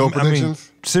 No predictions?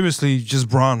 I mean, seriously, just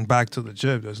Bron back to the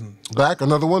chip doesn't. Back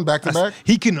another one, back to back.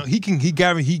 He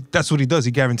guarantee. That's what he does.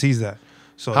 He guarantees that.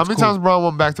 So how many times Bron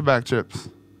won back-to-back chips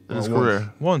in his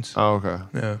career? Once. Oh, okay.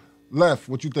 Yeah. Left.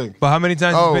 What you think? But how many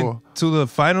times he's been to the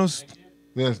finals?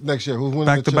 Yes, next year. Who's winning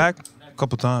back the to back? A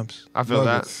couple times. I feel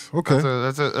Nuggets. that.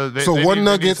 Okay. So one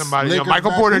Nuggets.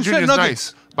 Michael Porter Jr. is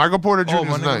nice. Michael Porter Jr.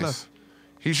 is nice.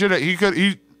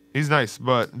 He's nice,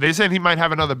 but they said he might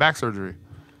have another back surgery.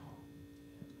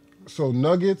 So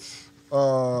Nuggets,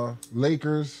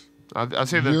 Lakers. I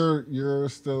say that you're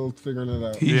still figuring it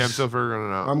out. Yeah, I'm still figuring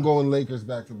it out. I'm going Lakers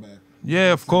back to back.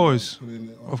 Yeah, of course,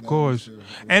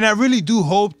 And I really do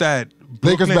hope that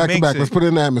Lakers back to back. Let's put it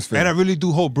in the atmosphere. And I really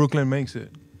do hope Brooklyn makes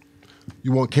it.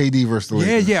 You want KD versus the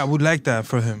Lakers? Yeah, I would like that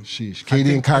for him. Sheesh.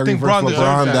 KD and Kyrie versus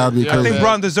LeBron, that would be crazy. I think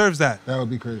Bron deserves that. That would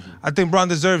be crazy. I think Bron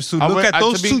deserves to look at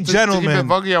those two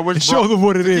gentlemen and show them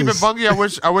what it is. Keep it funky, I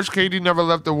wish KD never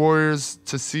left the Warriors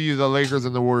to see the Lakers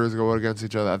and the Warriors go against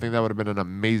each other. I think that would have been an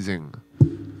amazing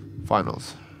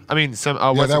finals. I mean,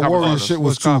 that Warriors shit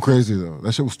was too crazy though.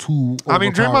 That shit was too. I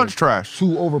mean, Draymond's trash.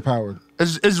 Too overpowered.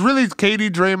 It's really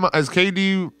KD, Draymond, as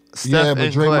KD. Steph yeah,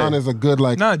 but Draymond Clay. is a good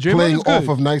playing off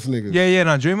of nice niggas. Yeah,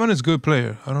 Draymond is a good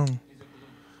player.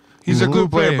 He's a good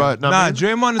player, but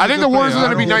Draymond is I think the Warriors are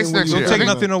going to be nice next year. Take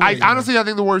nothing away. Honestly, I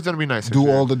think the Warriors are going to be nice. Do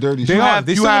all the dirty shit. You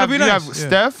have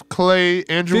Steph, Clay,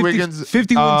 Andrew Wiggins,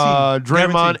 51 team,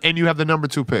 Draymond, guaranteed. and you have the number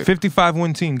 2 pick.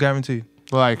 55-win team, guaranteed.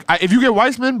 If you get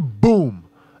Weissman, boom,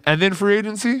 and then free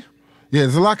agency. Yeah,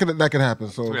 there's a lot that could happen.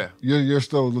 So you're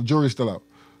still the jury's still out.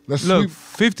 Look,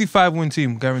 55-win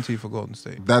team guaranteed for Golden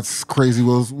State. That's crazy.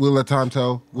 We'll let time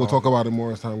tell. We'll talk about it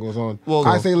more as time goes on.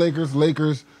 I say Lakers,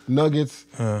 Nuggets,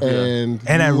 and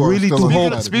I really do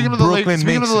hope. Speaking of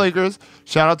the Lakers,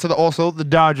 shout out to the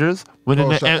Dodgers winning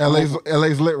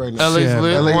LA's lit right now. LA's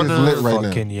lit right now.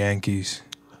 Fucking Yankees.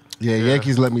 Yeah,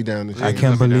 Yankees let me down this year. I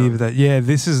can't believe that. Yeah,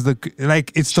 this is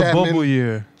it's Chapman, the bubble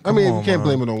year. I mean, you can't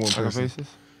blame it on one person. Faces?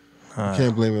 You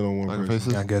can't blame it on one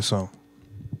person. I guess so.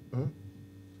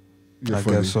 I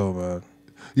guess so, man.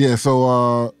 Yeah,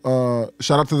 so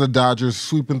shout out to the Dodgers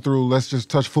sweeping through. Let's just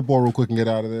touch football real quick and get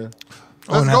out of there.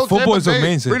 Let's go. Football is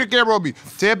amazing. Bring the camera on me.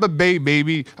 Tampa Bay,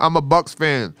 baby. I'm a Bucks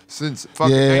fan since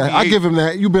fucking 98. I give him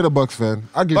that. You been a Bucks fan.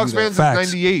 I give Bucks you that. fan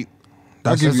since 98.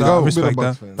 I give you that. I respect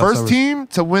that. First team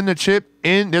to win the chip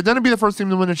they're gonna be the first team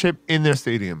to win the chip in their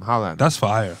stadium. Holla. That's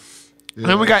fire. Yeah. And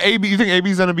then we got AB. You think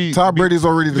AB's gonna be? Tom Brady's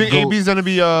already the GOAT. You think AB's gonna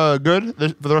be good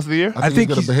for the rest of the year? I think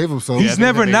he's gonna behave himself. He's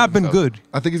never not been good.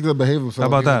 I think he's gonna behave himself.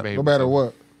 How about that? No matter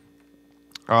what.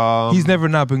 He's never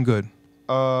not been good.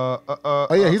 Oh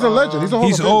yeah, he's a legend. He's a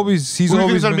He's always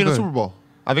gonna be in the good. Super Bowl.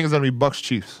 I think it's gonna be Bucks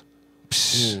Chiefs.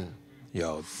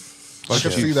 Yo, I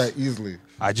can see that easily.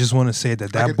 I just want to say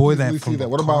that boy that from that.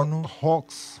 What Cardinals? about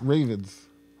Hawks, Ravens?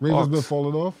 Ravens been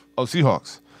falling off. Oh,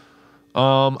 Seahawks.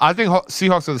 I think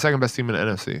Seahawks are the second best team in the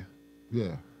NFC.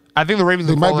 Yeah. I think the Ravens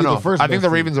are falling off. I think the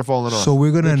Ravens are falling off. So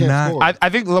we're gonna not. I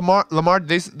think Lamar.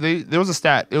 There was a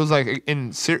stat. It was like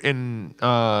in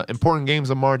important games,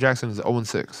 Lamar Jackson is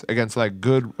 0-6 against like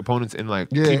good opponents in like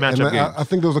key matchup games. I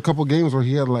think there was a couple games where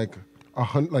he had like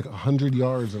 100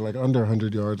 yards or like under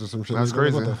 100 yards or some shit. That's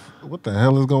crazy. What the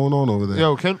hell is going on over there?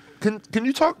 Yo, can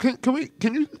you talk? Can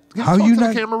you How talk you to not,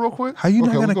 the camera real quick? How you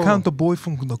not gonna count the boy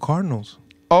from the Cardinals?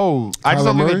 Oh, I just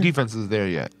don't think Murray? their defense is there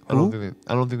yet. I don't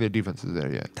think their defense is there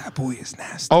yet. That boy is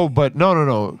nasty. Oh, but no.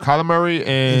 Kyler Murray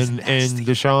and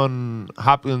Deshaun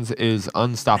Hopkins is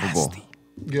unstoppable. Nasty.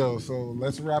 Yo, so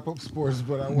let's wrap up sports,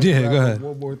 but I want Yeah, to go wrap ahead. up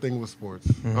one more thing with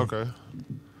sports. Okay.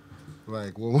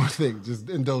 Like one more thing, just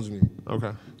indulge me.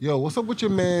 Okay. Yo, what's up with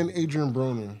your man Adrian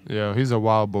Broner? Yeah, he's a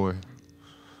wild boy.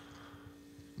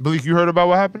 Bleak, you heard about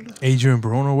what happened? Adrian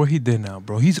Broner, what he did now,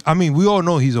 bro? We all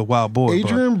know he's a wild boy.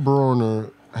 Adrian Broner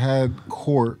had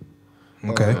court,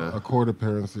 Okay. a court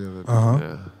appearance the other day.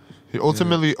 Yeah. He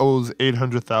ultimately owes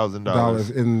 $800,000 Dollars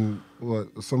in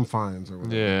some fines or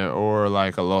whatever. Yeah, or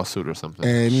like a lawsuit or something.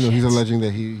 And he's alleging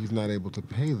that he's not able to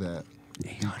pay that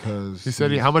because He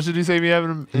said, how much did he say he had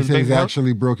in he his said bank he's account?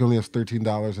 actually broke. He only has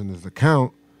 $13 in his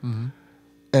account.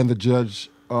 And the judge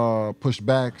pushed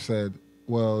back, said,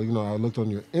 well, I looked on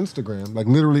your Instagram. Like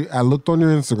literally, I looked on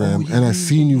your Instagram and I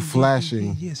seen you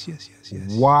flashing Yes.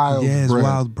 wild bread.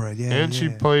 Wild bread. Yeah. And she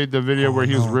played the video where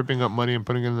he was ripping up money and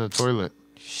putting it in the toilet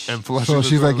and flushing So the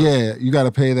she's like, toilet. yeah, you got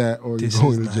to pay that or you're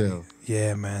going to jail.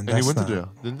 Yeah, man. And he went to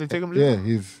jail. Didn't they take him to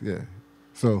jail? Yeah.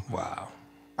 So Wow.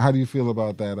 how do you feel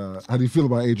about that? How do you feel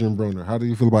about Adrian Broner? How do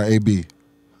you feel about AB?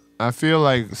 I feel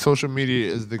like social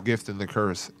media is the gift and the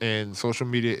curse, and social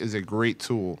media is a great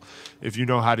tool if you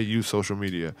know how to use social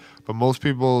media. But most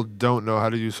people don't know how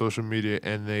to use social media,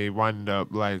 and they wind up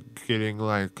like getting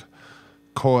like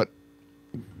caught,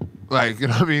 like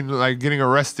like getting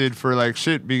arrested for like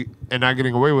shit, and not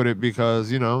getting away with it because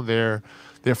they're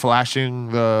flashing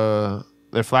a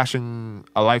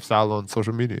lifestyle on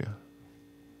social media.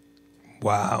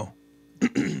 Wow.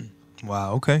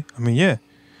 Wow. Okay. Yeah.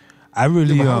 I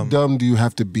really. How dumb do you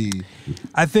have to be?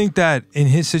 I think that in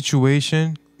his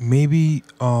situation, maybe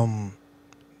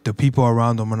the people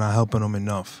around him are not helping him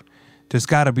enough. There's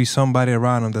got to be somebody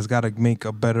around him that's got to make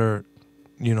a better,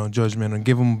 judgment and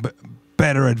give him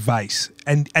better advice.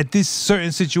 And at this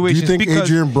certain situation, do you think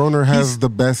Adrian Broner has the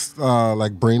best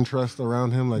brain trust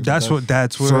around him? Like that's where it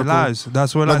lies.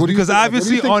 That's where it lies. Because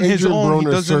obviously on his own,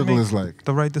 he doesn't make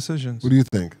the right decisions. What do you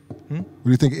think? What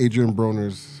do you think Adrian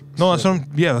Broner's? No, that's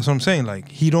what I'm saying. Like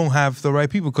he don't have the right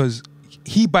people because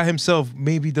he by himself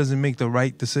maybe doesn't make the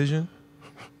right decision.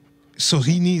 So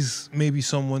he needs maybe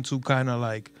someone to kind of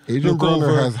like Adrian look Broner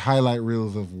over. has highlight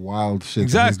reels of wild shit.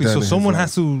 Exactly. So someone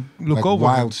has to look over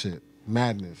wild shit,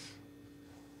 madness.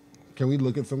 Can we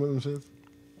look at some of them shits?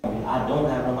 I don't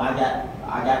have them. I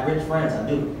got rich friends. I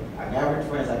do. I got rich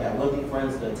friends. I got wealthy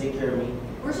friends that take care of me.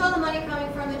 Where's all the money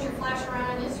coming from that you're flashing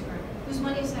around on Instagram? Whose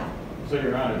money is that? So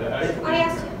Your Honor, I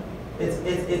asked him. It's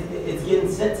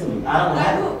getting sent to me. I don't By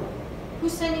have who? it.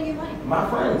 Who's sending you money? My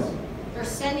friends. They're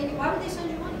sending you. Why would they send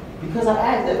you money? Because I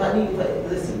asked if I need to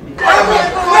listen. Because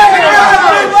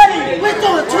We're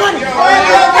doing 20. Ain't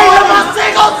no more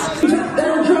singles.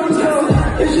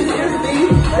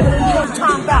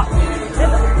 Time out.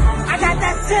 I got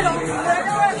that shit on.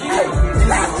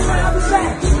 Pass it on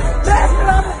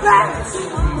the back.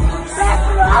 Pass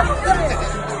it on the back.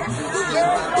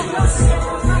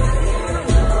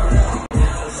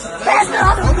 Pass it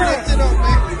on the back. Pass it on the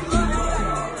back.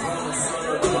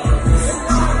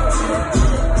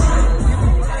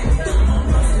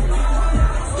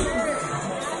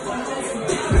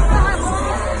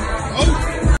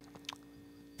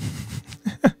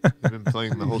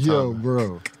 time. Yo,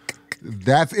 bro.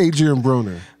 That's Adrian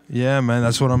Broner. Yeah, man,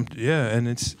 that's what I'm. Yeah, and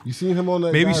it's You seen him on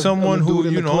that? maybe guy, someone on the who dude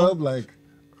in you the know. club, like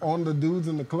on the dudes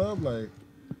in the club, like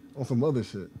on some other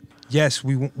shit. Yes,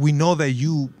 we know that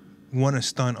you want to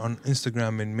stunt on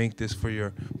Instagram and make this for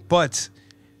your. But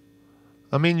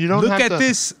I mean, you don't look have at to,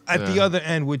 this at the other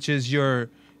end, which is your.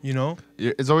 You know,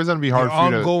 it's always gonna be hard for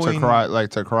you to cry,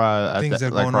 like to cry at the,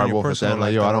 like cry wolf at the end,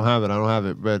 like yo, I don't have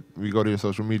it. But we go to your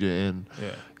social media and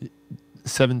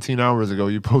 17 hours ago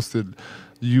you posted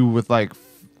you with like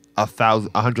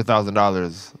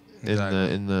 $100,000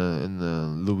 in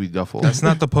the Louis duffel. That's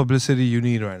not the publicity you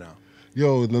need right now.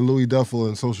 Yo, the Louis duffel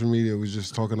and social media was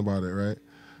just talking about it, right?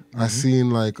 I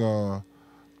seen like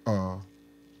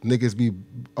niggas be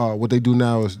what they do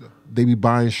now is they be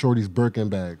buying shorties Birkin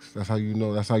bags. That's how you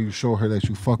know. That's how you show her that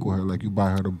you fuck with her. Like you buy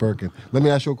her the Birkin. Let me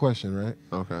ask you a question, right?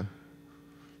 Okay.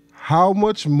 How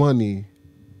much money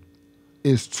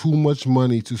is too much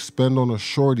money to spend on a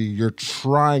shorty you're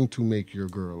trying to make your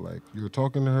girl? Like you're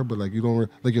talking to her, but like you don't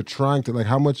like you're trying to like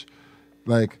how much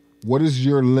like what is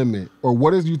your limit or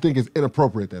what is you think is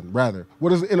inappropriate then? Rather,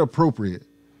 what is inappropriate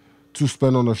to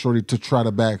spend on a shorty to try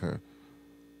to bag her?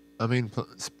 I mean.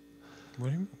 What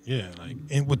do you mean? Yeah,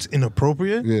 like what's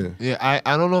inappropriate? Yeah.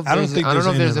 I don't know if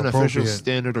there's an official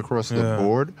standard across the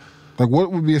board. Like,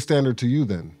 what would be a standard to you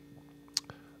then?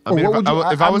 I mean,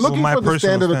 if I was looking for the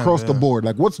standard across the board,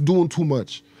 like what's doing too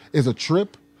much? Is a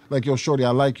trip like yo, shorty,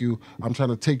 I like you. I'm trying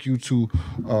to take you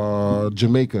to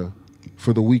Jamaica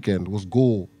for the weekend. What's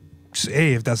goal?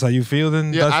 Hey, if that's how you feel,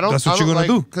 then that's what you're gonna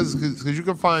do. Because you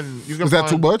can find. Is that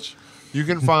too much? You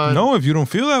can find. No, if you don't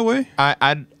feel that way.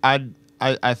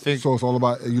 I think so. It's all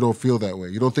about you don't feel that way.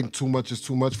 You don't think too much is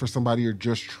too much for somebody you're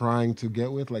just trying to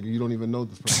get with. Like you don't even know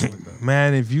this person like that.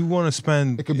 Man, if you want to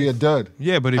spend, it could be a dud.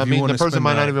 Yeah, but if I you mean, want the person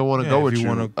might not even want to go with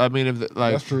you. I mean, if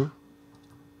like that's true.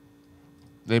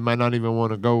 They might not even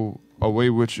want to go away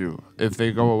with you. If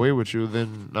they go away with you,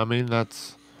 then I mean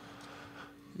that's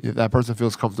if that person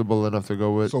feels comfortable enough to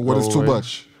go with. So what is too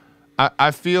much? I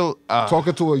feel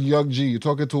talking to a young G, you're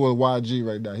talking to a YG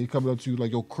right now. He coming up to you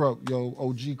like, yo, Crump, yo,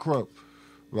 OG Crump.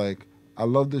 Like, I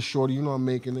love this shorty. You know I'm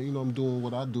making it. You know I'm doing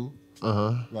what I do.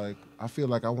 Like, I feel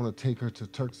like I want to take her to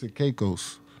Turks and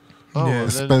Caicos. Oh, yeah.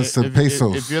 Spend some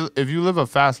pesos. If you live a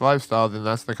fast lifestyle, then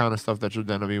that's the kind of stuff that you're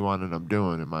gonna be winding up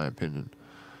doing, in my opinion.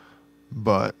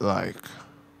 But like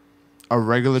a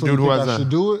regular dude who has I should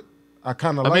do it. I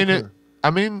kind of like her.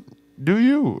 I mean, do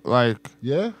you like?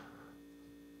 Yeah.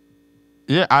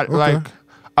 Yeah, like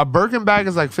a Birkin bag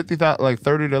is like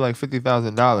 $30,000 to like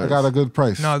 $50,000. I got a good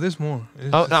price. No, there's more.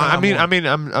 Oh no, I mean, I'm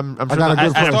I got a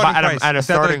good price. At a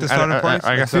starting price.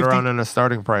 I guess around in a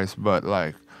starting price, but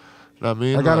like, I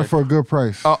mean, I got it for a good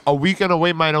price. A weekend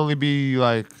away might only be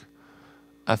like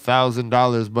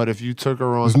 $1,000, but if you took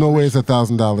her on, there's no way it's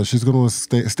 $1,000. She's gonna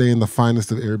stay in the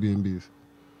finest of Airbnbs.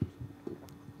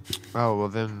 Oh well,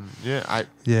 then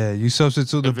yeah, you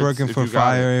substitute the Birkin for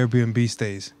fire Airbnb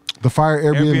stays. The fire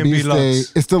Airbnb stay,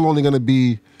 it's still only going to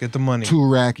be get the money. 2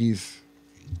 rackies.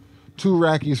 2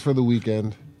 rackies for the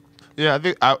weekend. Yeah, I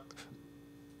think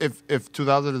if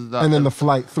 2,000 is that, and then the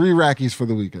flight, 3 rackies for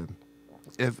the weekend.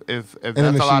 If that's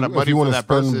a lot of money for that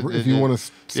person, if you want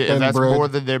to spend if that's bread, more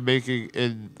than they're making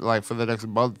in like for the next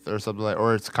month or something like,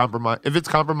 or it's if it's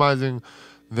compromising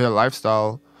their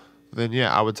lifestyle, then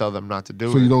yeah, I would tell them not to do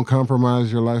it. So you don't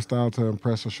compromise your lifestyle to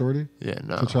impress a shorty? Yeah,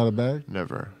 no. To try to bag?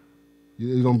 Never.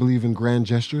 You don't believe in grand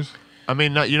gestures? I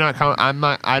mean,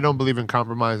 I don't believe in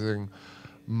compromising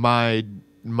my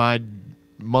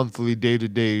monthly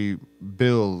day-to-day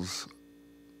bills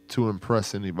to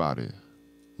impress anybody.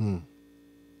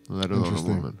 Let alone a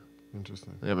woman.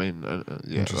 Interesting. I mean,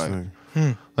 yeah. Interesting.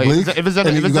 Like if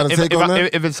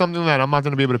it's something that I'm not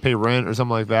going to be able to pay rent or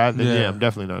something like that, then yeah I'm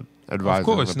definitely not advising. Of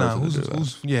course, not.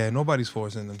 Nobody's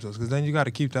forcing themselves because then you got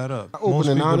to keep that up.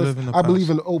 Open and honest. I believe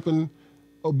in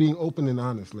being open and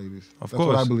honest, ladies. That's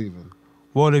what I believe in.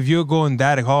 Well, if you're going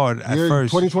that hard at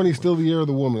first. 2020 is still the year of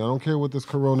the woman. I don't care what this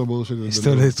corona bullshit is. It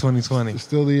still is 2020. It's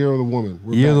still the year of the woman.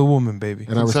 Year of the woman, baby.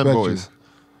 And I respect you.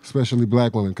 Especially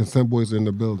black women. Consent boys are in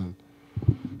the building.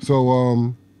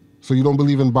 So you don't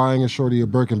believe in buying a shorty a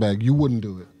Birkin bag. You wouldn't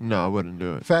do it. No, I wouldn't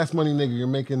do it. Fast money nigga. You're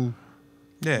making...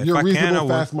 Yeah, you're reasonable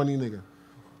fast money nigga.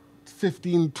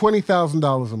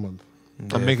 $20,000 a month.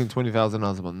 Yeah. I'm making $20,000 a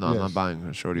month. No, I'm not buying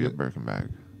a shorty a Birkin bag.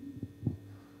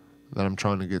 That I'm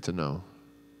trying to get to know.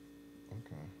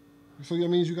 Okay. So that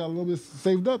means you got a little bit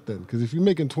saved up then. Because if you're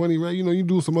making 20, right, you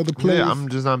do some other plays. Yeah, I'm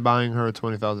just not buying her a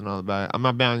 $20,000 bag. I'm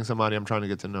not buying somebody I'm trying to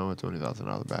get to know a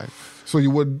 $20,000 bag. So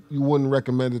you wouldn't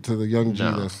recommend it to the young G?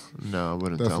 No, I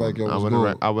wouldn't tell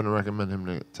him. I wouldn't recommend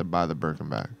him to buy the Birkin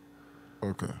bag.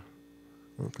 Okay.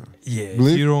 Okay. Yeah, if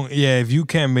Believe? you don't. Yeah, if you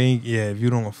can't make. Yeah, if you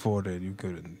don't afford it, you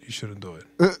couldn't. You shouldn't do it.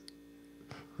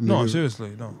 No, Nigga.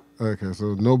 seriously, no. Okay,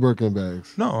 so no Birkin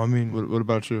bags. No, I mean, What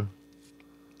about you?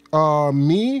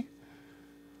 Me.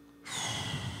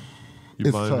 You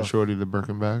It's buying the tough. shorty the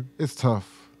Birkin bag? It's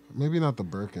tough. Maybe not the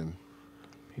Birkin.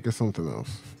 Get something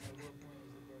else.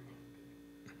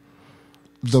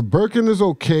 The Birkin is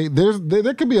okay.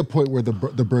 There could be a point where the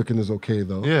Birkin is okay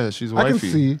though. Yeah, she's wifey. I can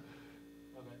see.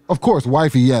 Of course,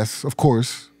 wifey. Yes, of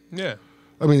course. yeah.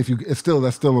 I mean, that's still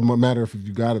a matter of if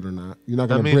you got it or not. You're not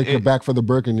gonna break your back for the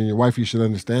Birkin, and your wifey should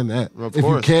understand that. Of if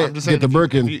course. you can't I'm just get saying, the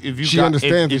Birkin, if you she got-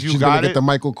 understands if that you she's got gonna it- get the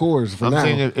Michael Kors for I'm now.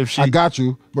 saying if she- I got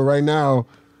you, but right now,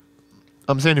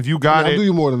 I'm saying if you got I'll it, do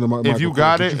you more than the Michael if you Kors,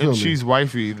 got but it you feel and me? she's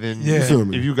wifey, then Yeah. You feel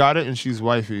me? if you got it and she's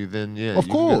wifey, then yeah, Of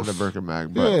you can get course. the Birkin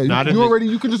bag. But Yeah, not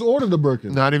you can just order the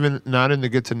Birkin. not in the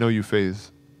get to know you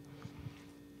phase.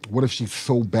 What if she's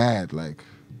so bad? Like,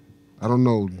 I don't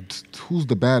know. Who's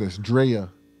the baddest? Drea.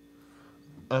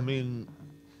 I mean,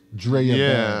 Drea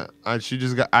yeah, bad. she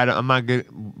just got. I'm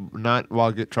not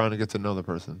trying to get to know the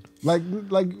person. Like I'm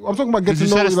talking about Because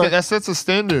getting to know you, like, that sets a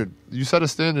standard. You set a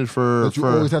standard for that you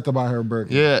always have to buy her a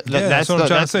Birkin. Yeah, that's what I'm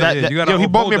trying to say. Yeah, you gotta he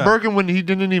bought me a uphold that. Birkin when he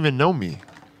didn't even know me.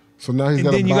 So now he's And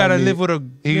got to then you gotta live with a.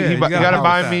 He yeah, gotta house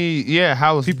buy that. me,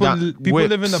 house. People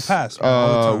live in the past, man,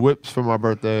 all the time. Whips for my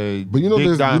birthday. But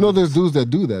there's dudes that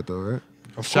do that though, right?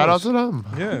 Shout out to them.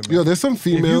 Yeah, man. Yo, there's some If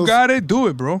females. you got it, do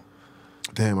it, bro.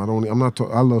 Damn, I'm not.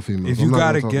 I love females. If you I'm not got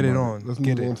gonna it, talk get it about on. Let's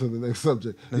Get move it. on to the next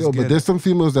subject. Let's Yo, get but it. there's some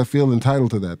females that feel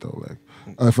entitled to that though. Like,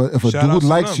 if a Shout outs dude to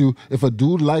likes them. you, if a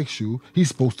dude likes you, he's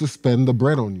supposed to spend the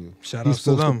bread on you. Shout he's outs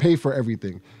to supposed them. to pay for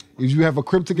everything. If you have a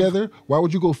crib together, why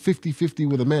would you go 50-50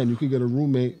 with a man? You could get a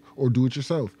roommate or do it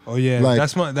yourself. Oh, yeah.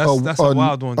 That's a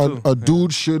wild one, too. A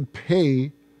dude should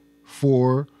pay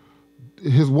for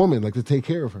his woman, like to take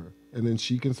care of her, and then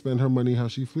she can spend her money how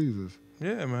she pleases.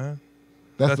 Yeah, man.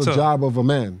 That's the job of a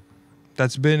man.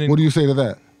 That's been. What do you say to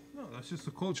that? No, that's just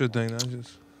a culture thing. That's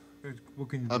just. What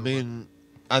can you do? I mean,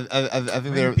 I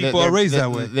think Many people are raised that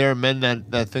way. There are men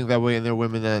that think that way, and there are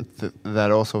women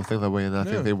that also think that way, and I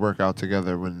Yeah. think they work out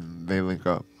together when they link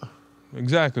up.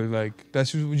 Exactly. Like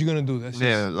that's just what you're gonna do. That's just,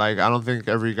 Yeah, like I don't think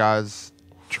every guy's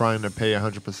trying to pay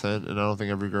 100%, and I don't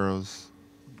think every girl's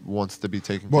wants to be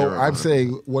taken care of. Well, I'm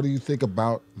saying, what do you think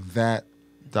about that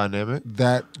dynamic.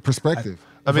 that perspective?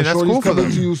 I mean, If a that's shorty's cool for coming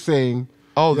them. to you saying,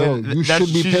 Oh, yo, then you that's- should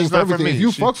be she's paying just for not for everything. me. If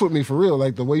you She- fucks with me for real,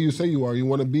 like the way you say you are, you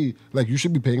want to be, like you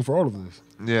should be paying for all of this.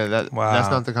 Yeah, that's Wow.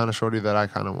 not the kind of shorty that I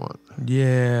kind of want.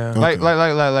 Yeah. Like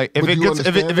if Would it you gets if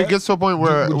understand it that? gets to a point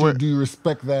where Do you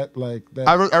respect that? Like that?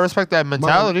 I respect that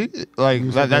mentality. Like You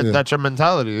respect that that? that's your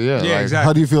mentality. Yeah, Yeah, like, exactly.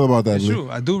 How do you feel about that? It's Lee? true.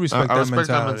 I do respect I that respect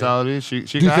that mentality. mentality.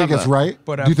 She Do you can think have it's that. right?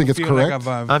 But Do you think it's feel correct?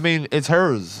 Like I mean, it's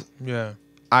hers. yeah.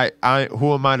 I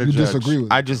who am I to You judge? disagree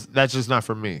with it? That's just not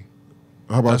for me.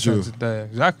 How about you?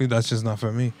 Exactly. That's just not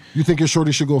for me. You think your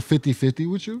shorty should go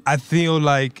 50-50 with you? I feel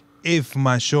like if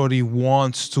my shorty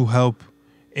wants to help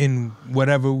in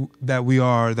whatever that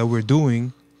we're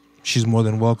doing, she's more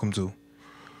than welcome to.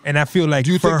 And I feel like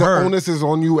Do you for think her, the onus is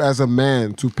on you as a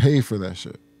man to pay for that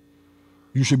shit?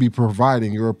 You should be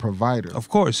providing. You're a provider. of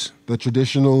course, The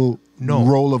traditional No.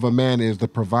 role of a man is the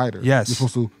provider. Yes. You're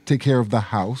supposed to take care of the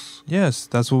house, yes,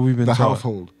 that's what we've been the taught.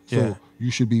 household. So Yeah.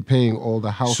 you should be paying all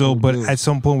the household So, but bills. at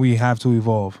some point we have to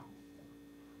evolve.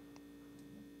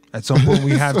 At some point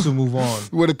we have to move on.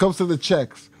 When it comes to the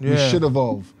checks, we Yeah. should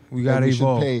evolve. We gotta And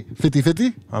evolve. should pay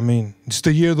 50-50? I mean, it's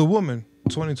the year of the woman,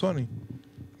 2020.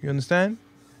 You understand?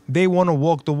 They want to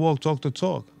walk the walk, talk the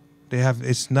talk.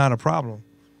 It's not a problem.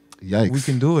 Yikes. We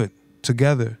can do it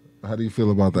together. How do you feel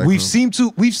about that? We've Crum?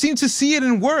 seemed to see it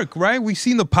in work, right? We've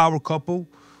seen the power couple.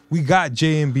 We got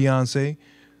Jay and Beyonce.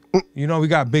 You know, we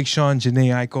got Big Sean, Janae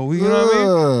Aiko. You know what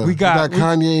I mean? We got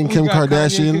Kanye and Kim got Kanye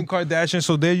Kardashian. and Kim Kardashian.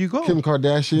 So there you go. Kim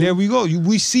Kardashian. There we go.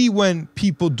 We see when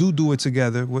people do it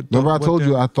together. Remember I told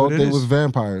you I thought they is. was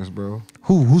vampires, bro.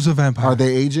 Who's a vampire? Are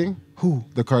they aging? Who?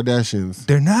 The Kardashians.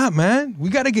 They're not, man. We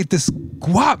got to get this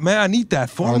guap, man. I need that Are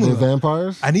formula. they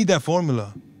vampires? I need that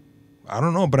formula. I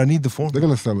don't know, but I need the formula. They're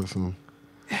gonna sell it soon.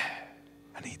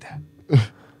 I need that.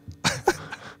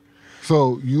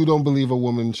 So you don't believe a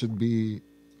woman should be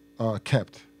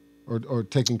kept or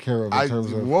taken care of in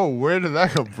terms of? Whoa, where did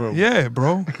that come from? Yeah,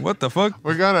 bro. What the fuck?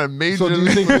 We got a major. So do you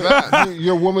think leap with that?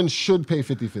 your woman should pay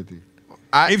 50-50?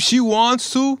 If she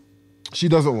wants to, She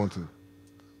doesn't want to.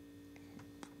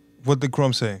 what did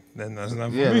Crumb say? Then that's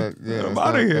not for Yeah, me. that's I'm not-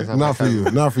 out of here. that's not- Not for you.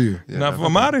 Not for you. Not for,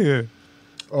 I'm out of here.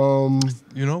 Um,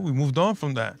 You know, we moved on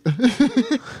from that.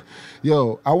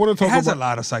 yo, I want to It talk has about. a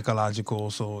lot of psychological,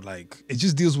 so like it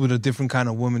just deals with a different kind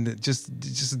of woman that just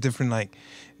a different like,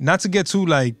 not to get too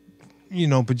like you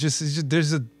know, but just, it's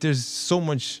just there's so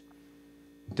much.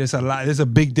 There's a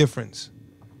big difference.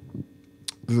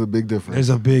 There's a big difference. There's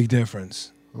a big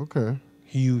difference. Okay.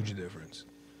 Huge difference.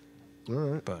 All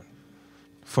right. But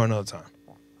for another time.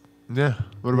 Yeah.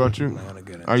 What about you? I'm not gonna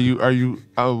get into Are you?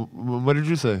 What did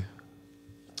you say?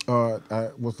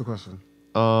 What's the question?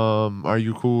 Are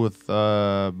you cool with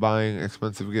buying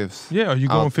expensive gifts? Yeah. Are you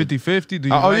going 50-50? Do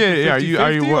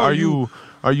you?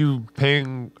 Are you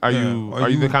paying? Are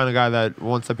you the kind of guy that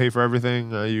wants to pay for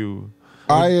everything? Are you?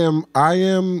 I am.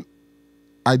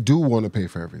 I do want to pay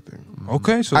for everything.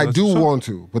 Okay, so I do want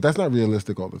to, but that's not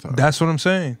realistic all the time. That's what I'm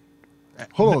saying.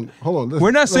 Hold on. Listen,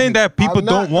 We're not saying that people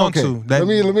don't want okay. to. That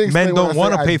let me men don't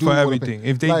want to I pay do for wanna everything. pay.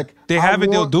 If they Like, have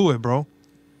it, they'll do it, bro.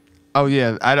 Oh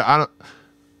yeah, I don't.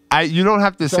 You don't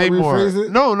have to Shall say I more. rephrase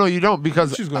it? No, you don't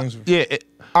because She's going to. yeah.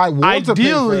 I want to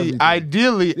pay for everything.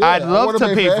 Ideally, Yeah, I'd I love wanna to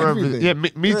pay pay for for everything. Yeah,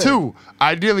 me too.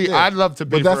 Ideally, Yeah. I'd love to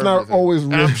pay But that's for not everything. always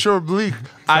And I'm sure Bleak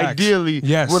ideally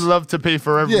would love to pay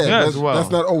for everything as well. That's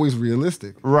not always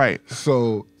realistic. Right.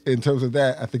 So in terms of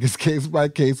that, I think it's case by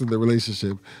case in the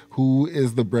relationship. Who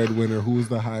is the breadwinner? Who is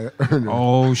the higher earner?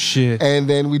 Oh shit! And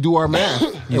then we do our math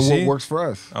and what works for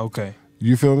us. Okay.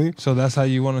 You feel me? So that's how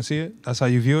you want to see it. That's how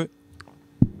you view it.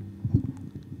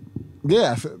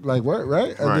 Yeah, like what?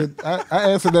 Right?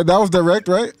 I answered that. That was direct,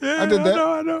 right? Yeah, I did that.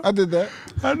 I know. I did that.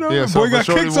 I know. Yeah, The boy got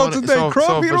kicked out today.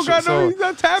 Crump, he for don't got so- no. He's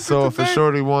not tapping So if a today.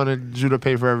 shorty wanted you to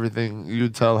pay for everything,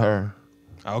 you'd tell her.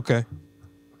 Okay.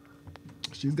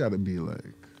 She's got to be like.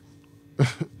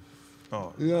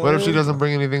 Oh. You know What if I she mean? doesn't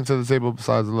bring anything to the table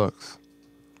besides looks?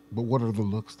 But what are the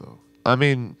looks though? I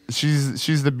mean,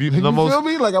 she's the You the most. feel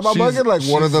me? Like, am I she's- bugging? Like,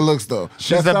 what are the looks though?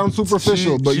 That sounds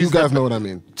superficial, but you guys know what I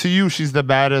mean. To you, she's the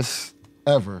baddest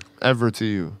ever to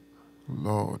you.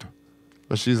 Lord.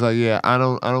 But she's like, yeah, I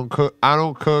don't cook,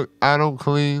 I don't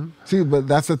clean. See, but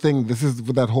that's the thing. This is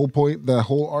that whole point. That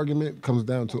whole argument comes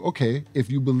down to, okay, if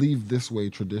you believe this way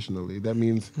traditionally, that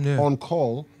means on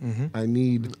call, I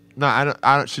need. No, I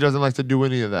don't. She doesn't like to do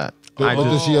any of that.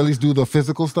 Does she at least do the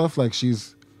physical stuff? Like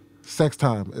she's sex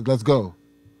time. Let's go.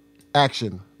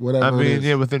 Action. Whatever. I mean, it is.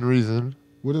 yeah, within reason.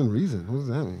 Within reason. What does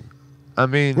that mean? I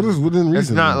mean, what is within reason? It's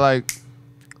not like,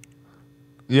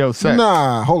 yo, sex.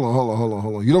 Nah, hold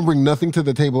on. You don't bring nothing to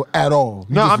the table at all.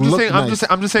 You No, just I'm just look saying. nice.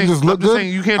 I'm just saying. You just look good?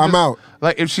 saying you can't. I'm out.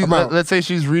 Like if she's, let's say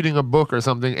she's reading a book or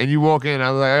something, and you walk in,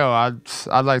 I was like,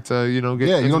 oh, I'd like to, get.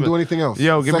 Yeah, you don't do anything else.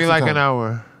 Yo, give me Sexy like time. an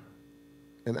hour.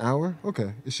 An hour?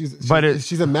 Okay. She's But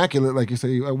immaculate, like you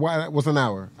say. What's an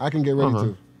hour? I can get ready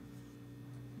too.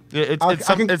 Yeah, it's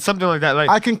something like that. Like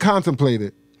I can contemplate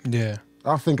it. Yeah.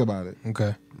 I'll think about it.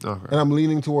 Okay. And I'm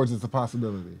leaning towards it's a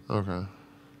possibility. Okay.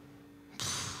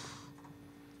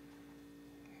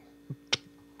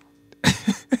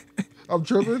 I'm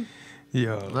tripping.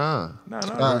 Yo. Nah. No.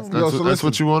 That's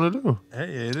what you want to do.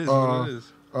 Hey, it is what it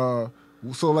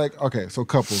is. So like, okay, so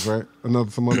couples, right?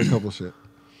 Some other couple shit.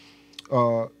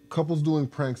 Couples doing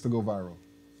pranks to go viral.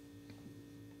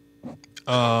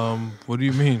 What do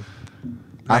you mean?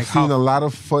 I've seen a lot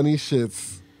of funny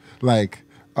shits. Like,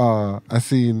 I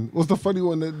seen what's the funny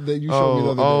one that you showed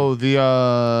me the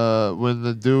other day? When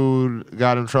the dude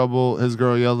got in trouble, his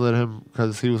girl yelled at him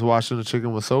because he was washing the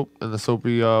chicken with soap in the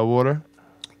soapy water.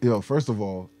 Yo, first of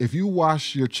all, if you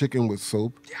wash your chicken with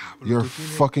soap, you're a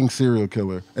fucking serial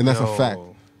killer, and that's a fact.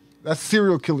 That's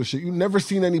serial killer shit. You never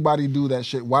seen anybody do that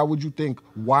shit. Why would you think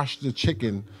wash the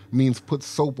chicken means put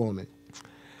soap on it?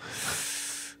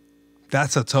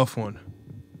 That's a tough one.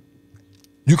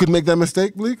 You could make that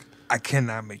mistake, Bleak? I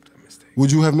cannot make that mistake.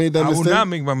 Would you have made that mistake? I would not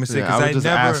make my mistake because I would just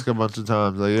never ask a bunch of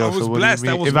times. Like, yo, I was so what blessed. do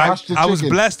you mean? I was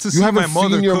blessed to see my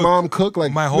mother seen your cook mom cook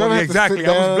like my you whole never had to exactly. sit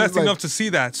I was down, blessed like- enough to see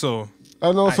that. So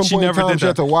I know at some she point in never time did she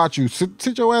had that. to watch you.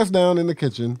 Sit your ass down in the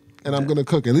kitchen, and I'm gonna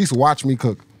cook. At least watch me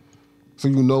cook, so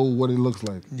you know what it looks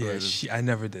like. Yeah, I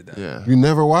never did that. Yeah. You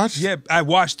never watched? Yeah, I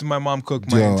watched my mom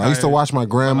cook my Yo, entire I used to watch my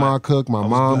grandma life. cook, my I was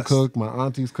mom blessed. cook, my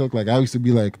aunties cook. Like I used to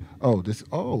be like,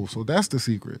 so that's the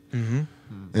secret. Mm-hmm.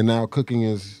 And now cooking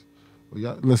is,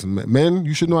 listen, men,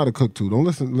 you should know how to cook too. Don't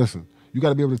listen. You got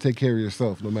to be able to take care of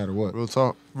yourself no matter what. Real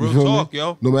talk. You Real feel me? talk,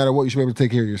 yo. No matter what, you should be able to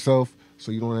take care of yourself,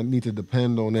 so you don't need to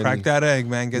depend on any. Crack that egg,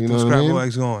 man. Get You those know what I scrambled mean?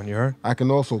 eggs going. You heard? I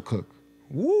can also cook.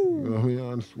 Woo. You know what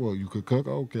I mean? Well, you could cook.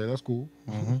 Okay, that's cool.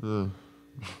 Yeah.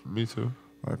 Me too.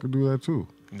 I could do that too.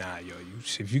 Nah, yo,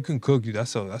 if you can cook,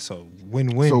 that's a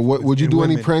win-win. So what would you in do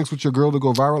any women. pranks with your girl to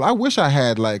go viral? I wish I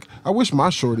had I wish my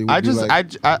shorty would be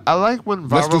like, I like when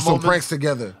viral let's do some moments- pranks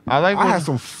together. I had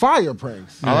some fire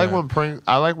pranks. I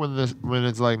like when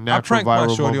it's like I natural prank my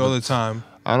viral shorty all the moments. time.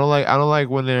 I don't like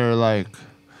when they're like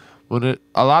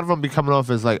a lot of them be coming off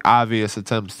as like obvious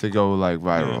attempts to go like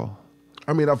viral.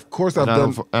 I mean, of course and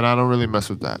I don't really mess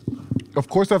with that. Of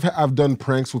course, I've done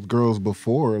pranks with girls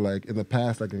before, like in the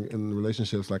past, like in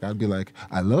relationships. Like I'd be like,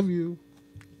 "I love you,"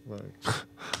 like,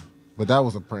 but that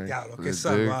was a prank. Yeah, lo que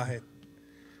salvaje.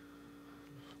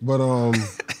 But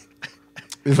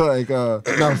it's like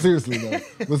no, seriously though.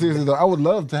 But seriously though, I would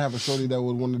love to have a shorty that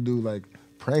would want to do like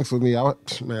pranks with me. I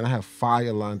have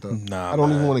fire lined up. Nah, I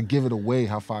don't even want to give it away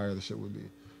how fire the shit would be.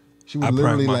 She would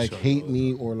literally like hate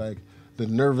me, or like the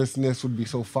nervousness would be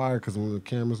so fire because when the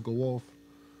cameras go off.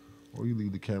 Or you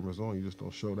leave the cameras on, you just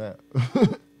don't show that.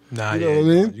 Nah, you know what I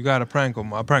mean? You gotta prank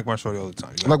them. I prank my shorty all the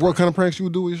time. Like what kind of pranks you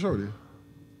would do with your shorty?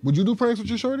 Would you do pranks with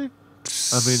your shorty?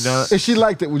 I mean, if she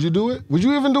liked it, would you do it? Would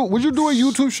you do a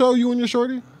YouTube show, you and your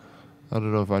shorty? I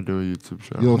don't know if I do a YouTube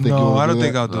show. You don't think I don't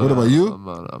think I'll do it. What about you?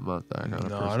 I'm not that kind of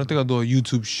person. I don't think I'll do a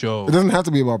YouTube show. It doesn't have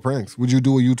to be about pranks. Would you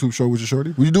do a YouTube show with your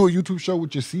shorty? Would you do a YouTube show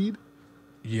with your seed?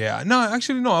 Yeah. No,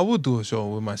 actually, no. I would do a show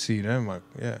with my seed.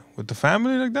 With the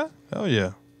family like that? Hell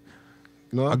yeah.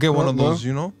 No, I'll get one of those,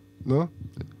 you know? No?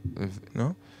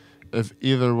 If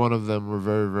either one of them were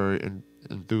very, very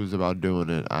enthused about doing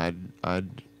it, I'd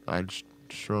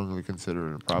strongly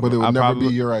consider it. But it would never be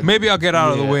your idea. Maybe I'll get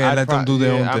out of the way and let them do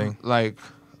their own thing. Like,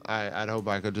 I'd hope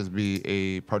I could just be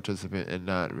a participant and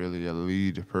not really a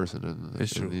lead person in the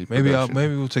It's true. the Maybe production.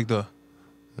 we'll take the...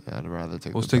 I'd rather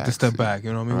take We'll the take the step seat. back,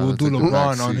 you know what I mean? Rather We'll do take the LeBron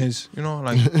back on seat. his, you know,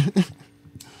 like...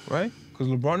 Right? Because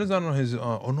LeBron is not on his...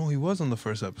 oh, no, he was on the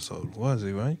first episode. Was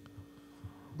he, right?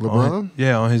 LeBron?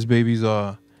 On his baby's... his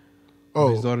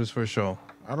Oh, daughter's first show.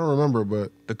 I don't remember,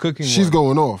 but The cooking she's one.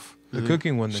 going off. The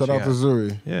cooking one that Shout she out to had.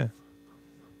 Zuri. Yeah.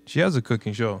 She has a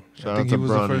cooking show. Shout out to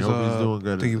Bronny. Hope he's doing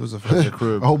good. I think he was the first. The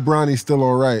crib. I hope Bronny's still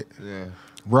all right. Yeah.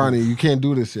 Bronny, you can't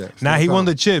do this yet. Nah, he won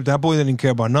the chip. That boy didn't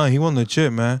care about nothing. He won the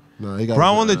chip, man. No, he got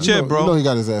Bron his won the ass- chip, bro. You know he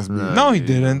got his ass beat. No, he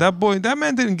didn't. That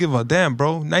man didn't give a damn,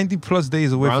 bro. 90 plus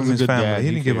days away Bron's from a his good family. dad. He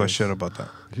He didn't give a cares. shit about that.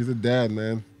 He's a dad,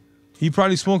 man. He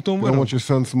probably smoked one You with don't him. want your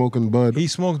son smoking bud He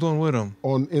smoked one with him.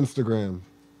 on Instagram.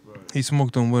 He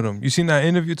smoked one with him. You seen that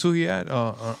interview too he had? Did you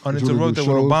wanna do Uninterrupted with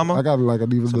shows? Obama? I got like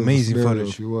an even It's the amazing scenario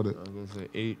footage. if you want it. I was gonna say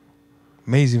 8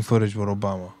 Amazing footage with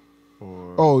Obama.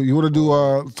 or Oh, you want to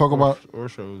do talk about? or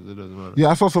shows. It doesn't matter. Yeah,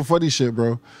 I saw some funny shit,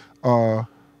 bro.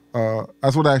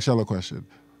 That's what I asked y'all a question.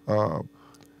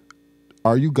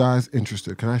 Are you guys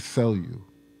interested? Can I sell you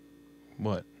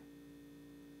What?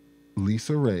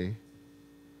 Lisa Ray?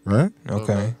 Right?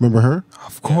 Okay. Remember her?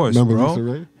 Of course, Remember bro. Lisa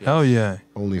Ray? Hell yeah.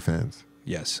 OnlyFans.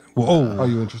 Yes. Well, Are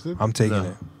you interested? I'm taking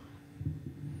it.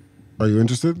 Are you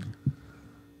interested?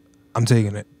 I'm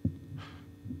taking it.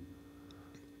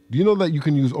 Do you know that you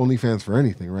can use OnlyFans for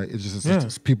anything, right? It's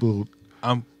just people.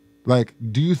 I'm Like,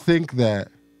 do you think that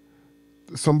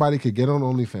somebody could get on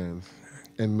OnlyFans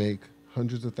and make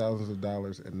hundreds of thousands of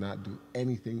dollars and not do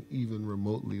anything even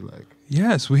remotely like?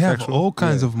 Yes, we have Sexual? all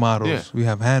kinds Yeah. of models. Yeah. We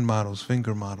have hand models,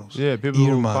 finger models. Yeah, people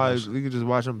ear who models. you could just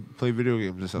watch them play video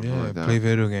games or something Yeah, like that. play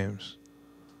video games.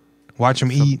 Watch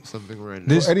them eat. Something random.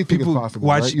 There's anything is people possible,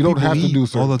 watch right? You don't people have to eat do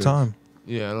certain all the things. time.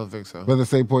 Yeah, I don't think so. But at the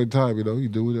same point in time, you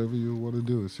do whatever you want to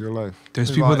do. It's your life.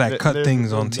 There's people that cut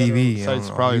things on TV. Sites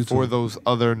on probably YouTube. for those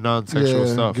other non-sexual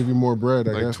stuff. Give you more bread,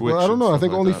 I Like guess. Twitch Well, I don't and know. I stuff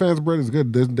think like that. OnlyFans bread is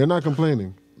good. They're not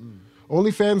complaining.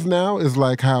 OnlyFans now is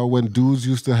like how when dudes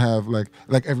used to have like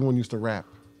everyone used to rap.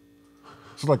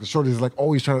 So like the shorties like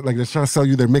always trying they're trying to sell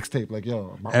you their mixtape. Like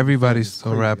yo, my Everybody's OnlyFans is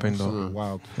still crazy. rapping, I'm though. so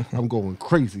wild. I'm going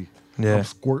crazy. Yeah.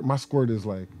 My squirt is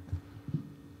like,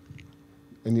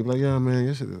 and you're like, yeah, man,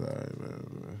 your shit is alright,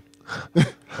 man.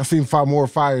 I seen more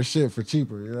fire shit for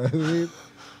cheaper. You know what I mean?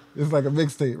 It's like a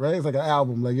mixtape, right? It's like an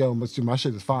album. Like yo, my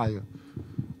shit is fire.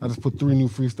 I just put 3 new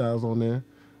freestyles on there.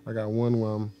 I got one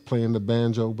where I'm playing the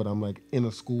banjo, but I'm like in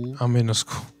a school. I'm in a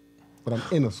school. But I'm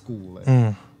in a school. Like,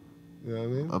 Mm. You know what I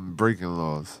mean? I'm breaking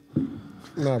laws.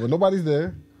 Nah, but nobody's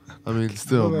there. I mean,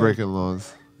 still Well, breaking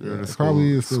laws. You're in a school,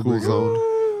 probably is still school breaking zone.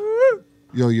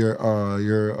 Yo, your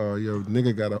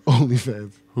nigga got an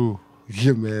OnlyFans. Who?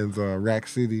 Your man's Rack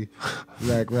City,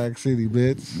 Rack City,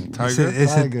 bitch. Tiger?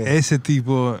 Tiger. Ese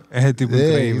tipo Yeah, he's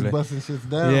increíble. busting shit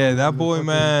down. Yeah, that boy,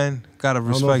 man, gotta know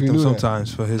if respect you him knew that.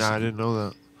 sometimes for his. Nah, I didn't know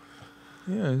that.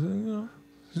 Yeah,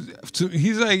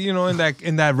 he's like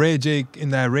in that Ray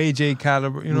J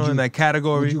caliber, in that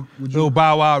category. would you- Little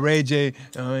Bow Wow, Ray J, you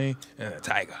know what I mean, and a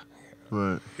Tiger.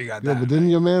 Right. He got Yeah, that. but then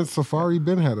your man Safari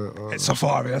Ben had a.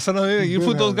 Safari. That's another thing. You been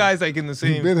put those had- guys like in the He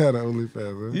same. Ben had an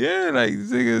OnlyFans, man. Yeah, like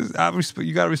these niggas.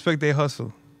 You gotta respect their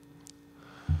hustle.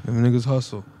 Them niggas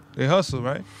hustle. They hustle,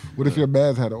 right? What if your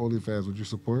man's had an OnlyFans? Would you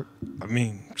support? I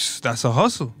mean, that's a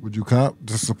hustle. Would you cop?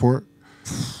 Just support?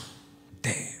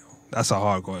 Damn, that's a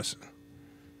hard question.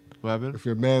 What happened? If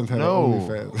your man's had No. an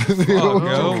OnlyFans. Fuck,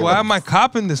 yo, why am I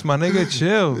copping this, my nigga?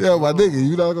 Chill. Yo, my nigga,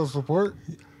 you not gonna support?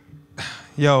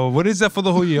 Yo, what is that for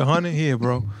the whole year? 100 here,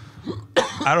 bro.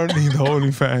 I don't need the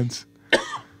OnlyFans.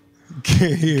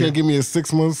 Can't give me a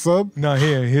 6-month sub? No,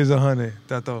 here's 100.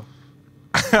 Tato.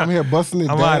 I'm here busting it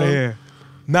I'm down. out of here.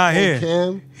 Not here.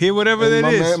 Cam, Here, whatever and it my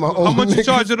is. man, my How old much you nigga.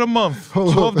 charge it a month?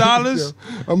 Hold on. $12?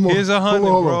 Yeah, Here's 100,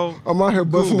 hold on. bro. I'm out here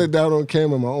busting Cool. it down on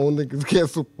camera. My own niggas can't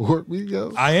support me,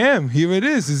 yo. I am. Here it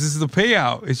is. This is the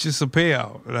payout. It's just a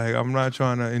payout. Like, I'm not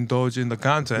trying to indulge in the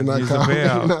content. You're not Here's the copying.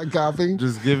 payout. You're not copying.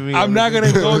 Just give me. I'm not gonna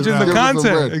everything. indulge in the Give us some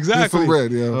content. bread. Exactly. Give some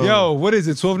bread, yo. Yo, what is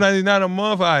it? $12.99 a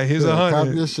month? All right, here's Yeah, 100.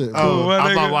 copy your shit. Oh, my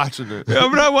I'm nigga. not watching it.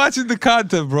 I'm not watching the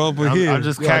content, bro. But here, I'm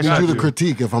just Yo, I cash need app you to you.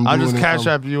 critique if I'm I'll doing just it. cash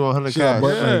app you 100 Shit, cash.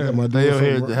 but, Yeah. like, am I doing Yo, something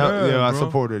here, wrong? yeah, I bro.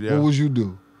 support it. Yeah. What would you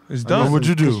do? it's I done. need What'd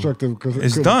you some do? constructive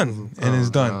It's done, and it's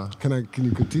done. Can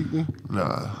you critique me?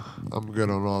 Nah, I'm good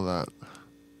on all that.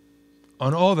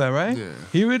 On all that, right? Yeah.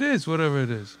 Here it is, whatever it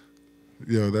is.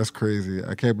 Yo, that's crazy.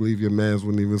 I can't believe your mans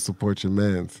wouldn't even support your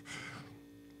mans.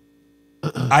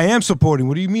 I am supporting.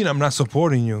 What do you mean I'm not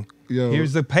supporting you? Yo,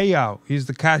 Here's the payout. Here's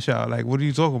the cash out. Like, what are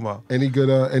you talking about? any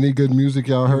good music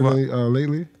y'all heard What?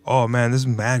 lately? Oh man, this is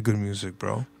mad good music,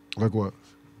 bro. Like what?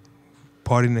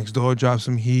 Party Next Door dropped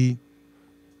some heat.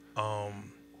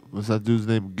 What's that dude's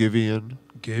name? Givian.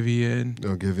 Givian.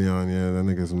 Yo, Giveon, yeah, that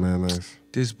nigga's man nice.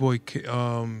 This boy,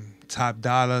 Ty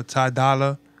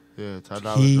Dolla. Yeah, Ty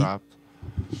Dolla Heat. dropped.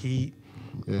 Heat.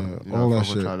 Yeah, You know, all that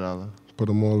fuck with shit. Ty Dolla. Put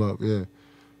them all up, yeah.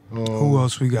 Who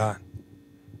else we got?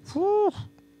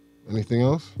 Anything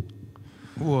else?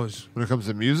 Who else? When it comes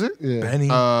to music, Yeah. Benny.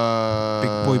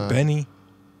 Big boy Benny.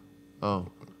 Oh,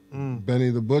 Benny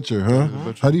the Butcher, huh? the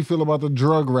Butcher. How do you feel about the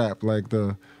drug rap, like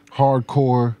the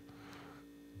hardcore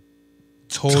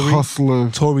hustler?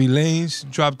 Tory Lanez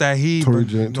dropped that heat, Tory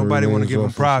but Jan- Tory nobody want to Lanez give him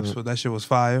dropped some props, shit. but that shit was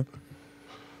fire.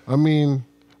 I mean,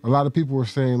 a lot of people were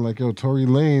saying like, yo, Tory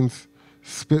Lanez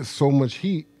spit so much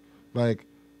heat, like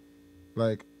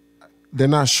they're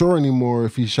not sure anymore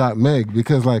if he shot Meg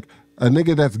because like a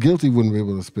nigga that's guilty wouldn't be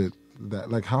able to spit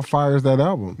that. Like, how fire is that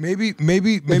album? Maybe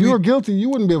If you were guilty, you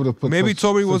wouldn't be able to put. maybe such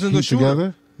Tory wasn't heat the shooter.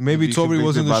 together. Maybe You Tory convicted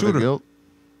wasn't the by shooter. guilt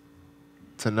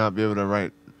to not be able to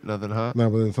write nothing hot. No,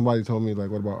 but then somebody told me like,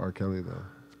 what about R. Kelly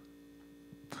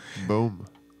though? Boom.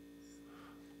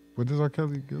 What is R.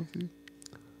 Kelly guilty?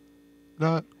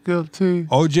 Not guilty.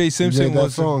 O.J. Simpson Yeah, that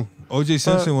wasn't. song. O.J.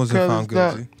 Simpson wasn't found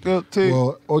Kelly's guilty. not guilty.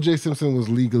 Well, O.J. Simpson was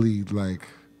legally like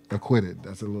acquitted.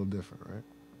 That's a little different, right?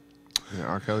 Yeah,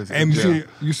 R. Kelly's in And jail.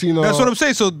 You seen? that's what I'm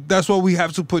saying. So that's why we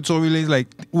have to put Tory Lanez. Like,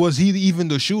 was he even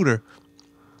the shooter?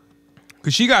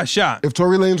 Because she got shot. If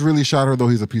Tory Lanez really shot her, though,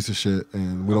 he's a piece of shit,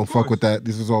 and we don't fuck with that.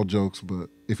 This is all jokes, but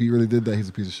if he really did that, he's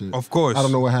a piece of shit. Of course. I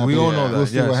don't know what happened. We all know that, We'll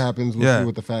see yes. what happens. We'll Yeah. see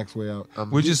what the facts weigh out.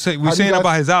 We're just How do we're you saying guys-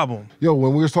 about his album. Yo,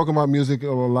 when we were talking about music, a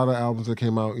lot of albums that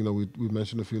came out, you know, we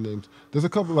mentioned a few names. There's a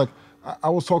couple, like, I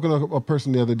was talking to a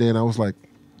person the other day, and I was like,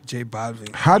 J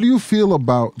Balvin. how do you feel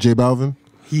about J Balvin?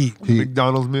 Heat.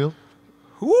 McDonald's meal.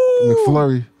 Woo!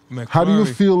 McFlurry. How do you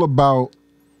McFlurry. feel about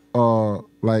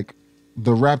like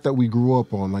the rap that we grew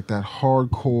up on, like that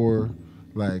hardcore,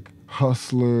 like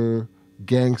hustler,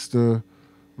 gangster,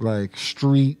 like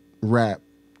street rap?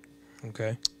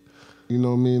 Okay. You know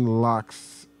what I mean?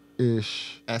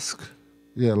 Locks-ish. Esque.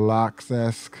 Yeah,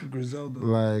 Locks-esque. Griselda.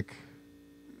 Like,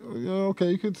 yeah,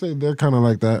 okay, you could say they're kind of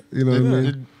like that. You know what I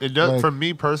mean? It does. Like- For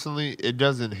me personally, it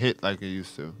doesn't hit like it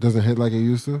used to. Doesn't hit like it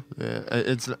used to? Yeah, it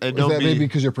Is don't that be. maybe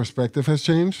because your perspective has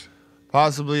changed?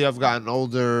 Possibly, I've gotten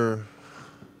older.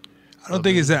 I don't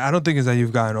think it's that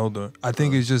you've gotten older. I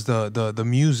think it's just the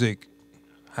music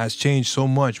has changed so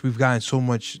much. We've gotten so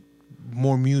much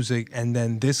more music, and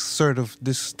then this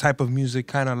type of music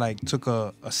kind of like took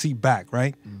a seat back,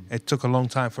 right? It took a long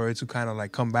time for it to kind of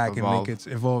like come back Evolve. and make it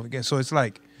evolve again. So it's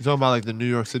like, You talking about like the New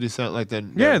York City sound, like the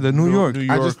the New York.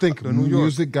 I just think the New York.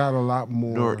 music got a lot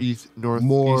more northeast.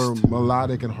 more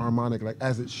melodic and harmonic, like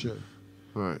as it should.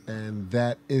 Right. And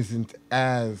that isn't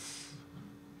as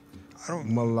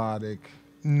melodic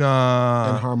and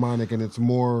Nah. harmonic, and it's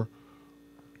more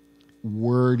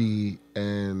wordy,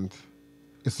 and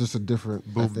it's just a different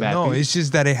I think- No, it's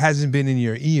just that it hasn't been in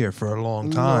your ear for a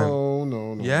long time.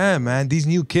 No. Yeah, man. These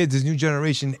new kids, this new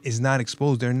generation is not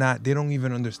exposed. They don't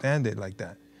even understand it like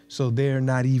that. So they're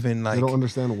not even like. They don't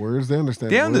understand words. They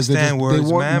understand. They words. understand They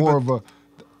words, want man, more but- of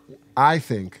a. I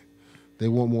think they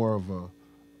want more of a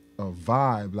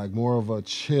vibe, like more of a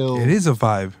chill. It is a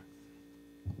vibe.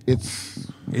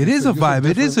 It is a vibe.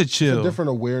 It is a chill. It's a different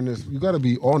awareness. You got to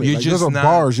be on it. You're like, just there's not,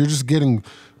 bars. You're just getting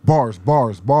bars.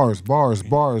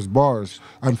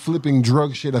 I'm flipping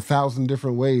drug shit 1,000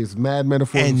 different ways. Mad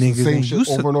metaphors. And the niggas same ain't shit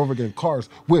used to- over and over again. Cars,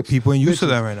 whips. People ain't used to bitches,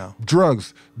 that right now.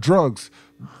 Drugs,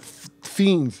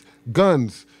 fiends,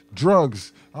 guns,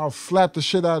 drugs. I'll slap the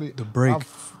shit out of you. The break.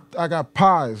 I got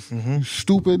pies. You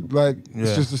stupid. Like, it's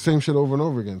Yeah. just the same shit over and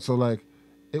over again. So, like,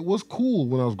 it was cool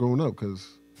when I was growing up because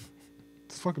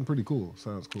it's fucking pretty cool.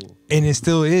 Sounds cool. And it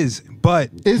still is. But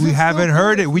Is we it haven't still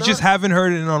heard cool? it. We It's just not. haven't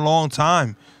heard it in a long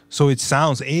time. So it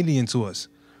sounds alien to us.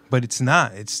 But it's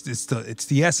not. It's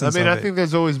the essence I mean, of I it. think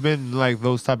there's always been like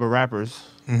those type of rappers.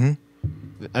 Mm-hmm.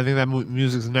 I think that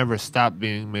music's never stopped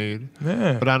being made.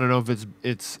 Yeah. But I don't know if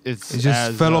it's It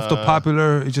just fell off the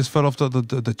popular. It just fell off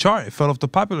the chart. It fell off the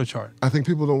popular chart. I think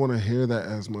people don't want to hear that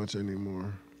as much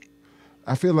anymore.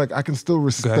 I feel like I can still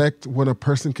respect when a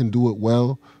person can do it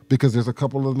well because there's a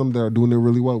couple of them that are doing it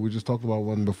really well. We just talked about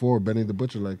one before, Benny the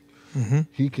Butcher. Like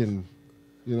he can,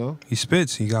 you know, He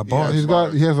spits. He got bars. he has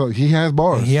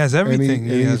bars. And he has everything.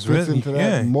 And He he has fits rhythm. into that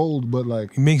Yeah. mold. But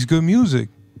like, He makes good music.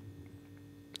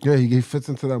 yeah, he fits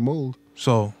into that mold.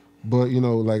 So But you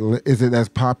know, like, is it as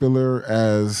popular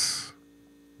as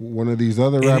one of these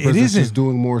other rappers that's isn't. just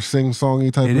doing more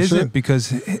sing-songy type it of isn't shit? because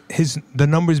the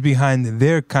numbers behind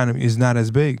their kind of is not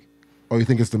as big. Or you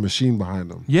think it's the machine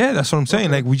behind them? Yeah, that's what I'm saying.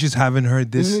 Okay. Like we just haven't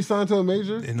heard Isn't he this signed to a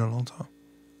major? in a long time.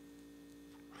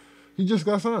 He just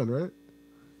got signed, right?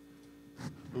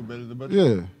 Who Benny the Butcher?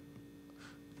 Yeah.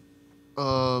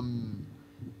 Um,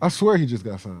 I swear he just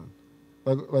got signed.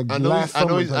 Like I know, last I know,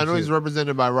 summer he's, I type know he's shit.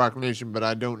 represented by Rock Nation, but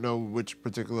I don't know which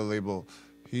particular label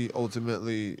he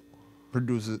ultimately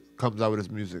comes out with his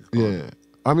music. on. Yeah.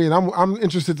 I mean, I'm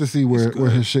interested to see where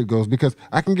his shit goes because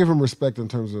I can give him respect in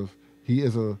terms of he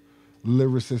is a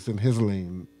lyricist in his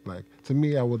lane. Like, to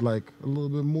me, I would like a little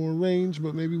bit more range,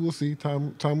 but maybe we'll see.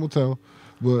 Time will tell.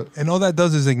 But And all that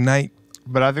does is ignite.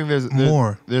 But I think there's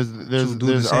More There's to do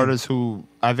the same. artists who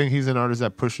I think he's an artist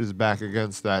that pushes back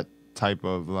against that type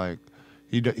of like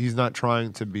he's not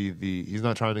trying to be he's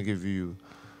not trying to give you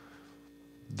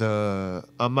the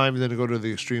I'm not even gonna go to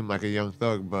the extreme like a Young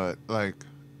Thug, but like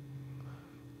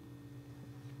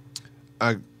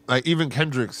even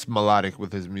Kendrick's melodic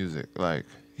with his music. Like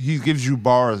he gives you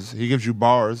bars,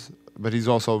 but he's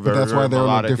also very that's why very they're in a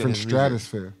melodic different his music.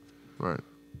 stratosphere. Right.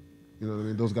 You know what I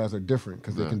mean? Those guys are different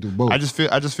because they Yeah. can do both. I just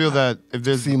feel that if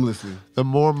there's seamlessly. the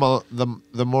more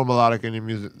the more melodic in your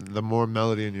music, the more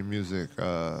melody in your music,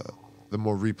 the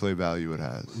more replay value it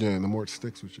has. Yeah, and the more it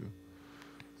sticks with you.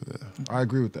 Yeah. I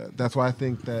agree with that. That's why I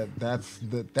think that's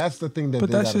the thing that But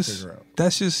they that's got to just figure out.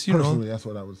 that's just Personally, that's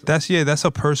what I would say. that's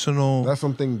a personal. That's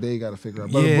something they got to figure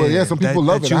out. But yeah, some people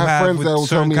love it. You I have friends with that will tell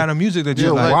certain me kind of music that yeah,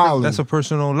 you like. wildin'. That's a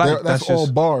personal like. that's all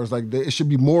just bars. Like it should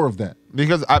be more of that.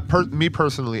 Because me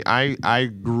personally, I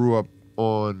grew up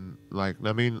on like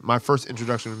I mean my first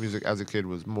introduction to music as a kid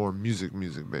was more music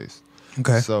based.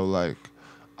 okay. So like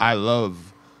I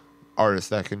love artists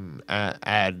that can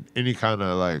add any kind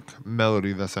of like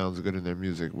melody that sounds good in their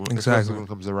music. Especially Exactly. when it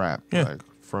comes to rap. Yeah. Like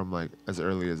from like as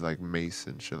early as like Mace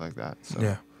and shit like that. So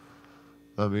Yeah.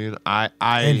 I mean I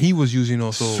And he was using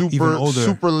also even older.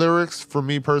 super lyrics for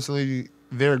me personally,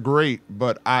 they're great,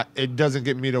 but it doesn't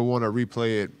get me to want to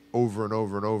replay it over and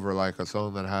over and over like a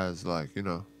song that has like, you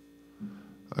know,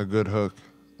 a good hook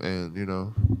and, you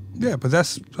know. Yeah, but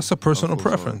that's a personal full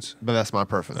song. preference. But that's my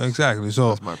preference. Exactly. So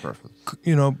That's my preference.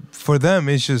 you know, for them,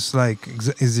 it's just like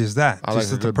it's just that. I like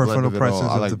Just a the good blend personal of it all.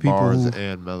 preference I of like the people bars who.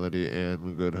 and melody and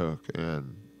a good hook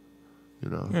and, you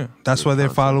know. Yeah, that's good why their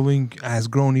concept. following has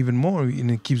grown even more,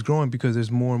 and it keeps growing because there's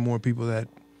more and more people that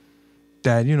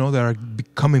you know that are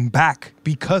coming back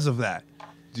because of that.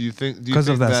 Do you think Because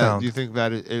of that sound. Do you think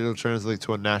that it'll translate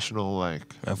to a national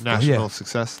Of- national yeah.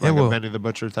 success It like a will. Benny the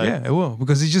Butcher type? Yeah, it will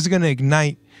because it's just gonna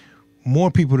ignite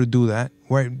more people to do that.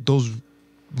 Where those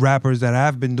rappers that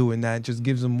have been doing that just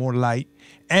gives them more light,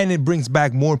 and it brings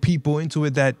back more people into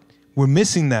it that were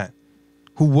missing that,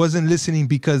 who wasn't listening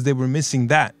because they were missing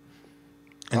that,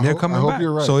 and they're coming I hope back.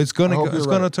 You're right. So it's I hope gonna you're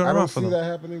gonna right. turn I around don't for see them. that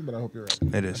happening, but I hope you're right.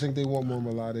 It I is. think they want more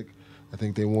melodic. I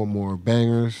think they want more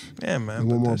bangers. Yeah, They man.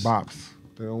 want more but bops.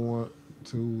 They don't want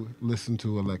to listen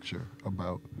to a lecture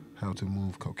about how to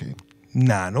move cocaine.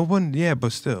 nah, no one. Yeah,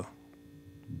 but still,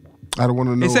 I don't want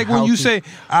to know. it's like how when you to- say,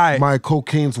 "I." my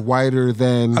cocaine's whiter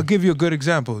than. I'll give you a good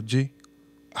example, G.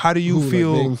 How do you who, like,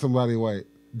 feel? name somebody white.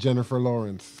 Jennifer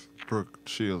Lawrence, Brooke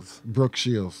Shields. Brooke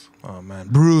Shields. Oh man,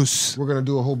 Bruce We're gonna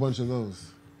do a whole bunch of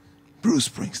those.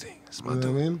 Springsteen. That's my You know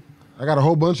dude. what I mean? I got a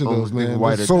whole bunch of Only those, thing man.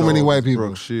 whiter There's so many gold white is people.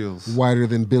 Brooke Shields. Whiter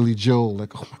than Billy Joel.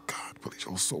 Like, oh my God, Billy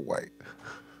Joel's so white.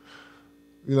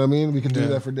 You know what I mean? We could do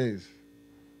that for days.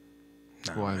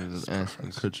 Why did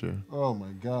Ashton Kutcher? Oh my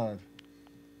God.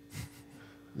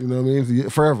 You know what I mean?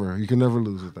 Forever. You can never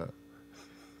lose with that.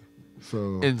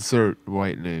 So insert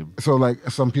white name. So like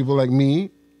some people like me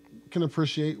can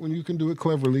appreciate when you can do it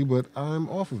cleverly, but I'm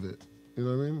off of it. You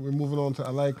know what I mean? We're moving on to, I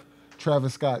like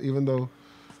Travis Scott, even though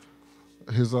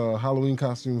his Halloween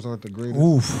costumes aren't the greatest.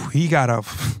 Oof, he got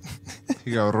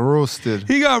roasted.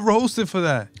 He got roasted for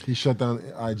that. He shut down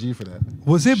IG for that.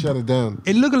 Was it? Shut it down.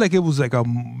 It looked like it was like a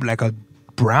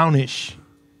brownish.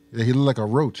 Yeah, he looked like a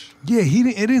roach. Yeah,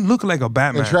 it didn't look like a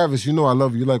Batman. And Travis, you know I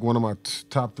love you. You're like one of my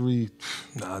top three.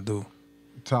 Nah, I do.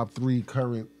 Top 3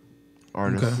 current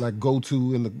artists. Okay. Like go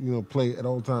to in the play at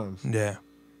all times. Yeah.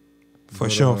 For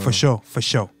sure.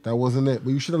 That wasn't it.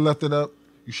 But you should have left it up.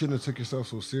 You shouldn't have took yourself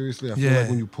so seriously. I feel like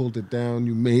when you pulled it down,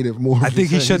 you made it more. I think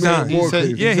he shut down. He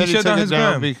shut down his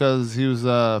gram because he was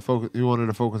he wanted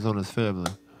to focus on his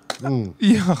family.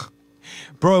 Yeah.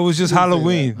 Bro, it was just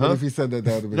Halloween. What if he said that?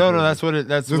 That would have been no, crazy. that's what it.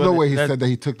 There's no way he said that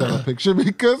he took down a picture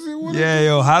because he wanted. Yeah,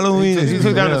 yo, Halloween. He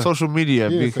took down his social media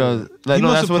because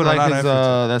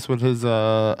that's what his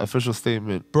official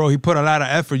statement. Bro, he put a lot of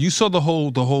effort. You saw the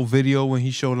whole video when he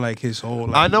showed like his whole.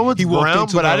 Like, I know it's brown,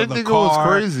 but I didn't think it was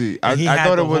crazy. I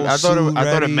thought it would. I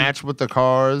thought it matched with the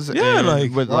cars. Yeah,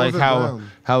 like with like how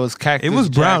his cactus. It was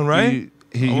brown, right?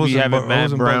 He be having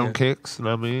mad brown kicks. You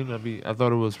know what I mean? I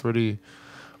thought it was pretty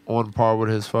on par with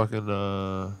his fucking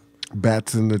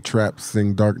Bats in the Trap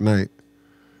sing Dark Knight.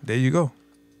 There you go.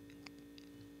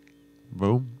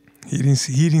 Boom. He didn't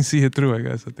see it through, I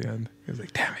guess, at the end. He was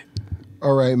like, damn it.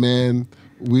 All right, man.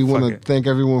 We want to thank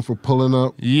everyone for pulling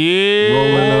up,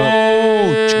 rolling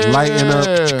up, lighting up,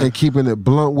 and keeping it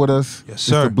blunt with us. Yes,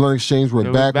 sir. It's the Blunt Exchange.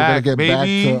 We're back. We're gonna get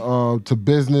baby. back to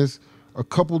business. A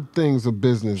couple things of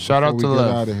business. Shout out to we get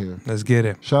Left. out of here. Let's get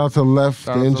it. Shout out to Left,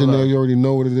 the engineer. You already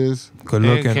know what it is. Good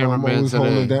looking. And cameraman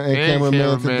today. And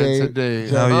cameraman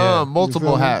today.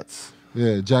 Multiple hats.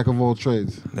 Yeah, jack of all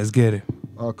trades. Let's get it.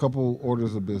 A couple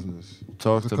orders of business.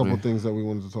 Talk a to couple me. things that we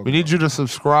wanted to talk about. We need you to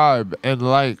subscribe and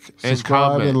like and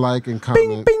comment. And like and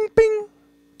comment. Bing, bing.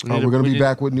 We're going to be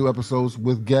back with new episodes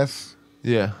with guests.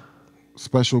 Yeah.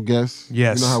 Special guests.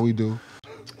 Yes. You know how we do.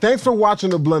 Thanks for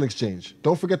watching the Blunt Exchange.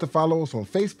 Don't forget to follow us on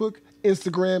Facebook,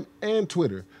 Instagram, and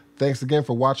Twitter. Thanks again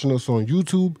for watching us on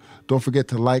YouTube. Don't forget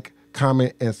to like,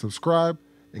 comment, and subscribe,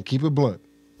 and keep it blunt.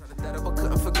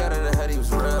 Couldn't forget it, the head he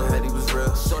was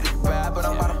real. Shorty bad, but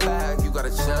I'm out of bag. You gotta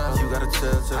chill.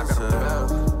 I got a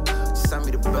bell. Send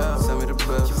me the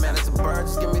bill. Your man is a bird,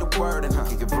 just give me the word and I'll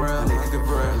kick it real.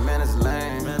 Your man is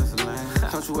lame.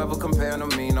 Don't you ever compare to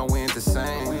me, no, we ain't the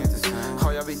same.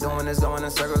 All y'all be doing is going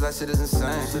in circles, that shit is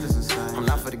insane. I'm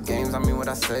not for the games, I mean what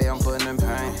I say, I'm putting in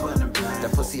pain.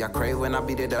 That pussy I crave when I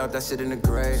beat it up, that shit in the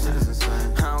grave.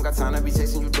 I don't got time to be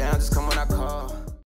chasing you down, just come when I call.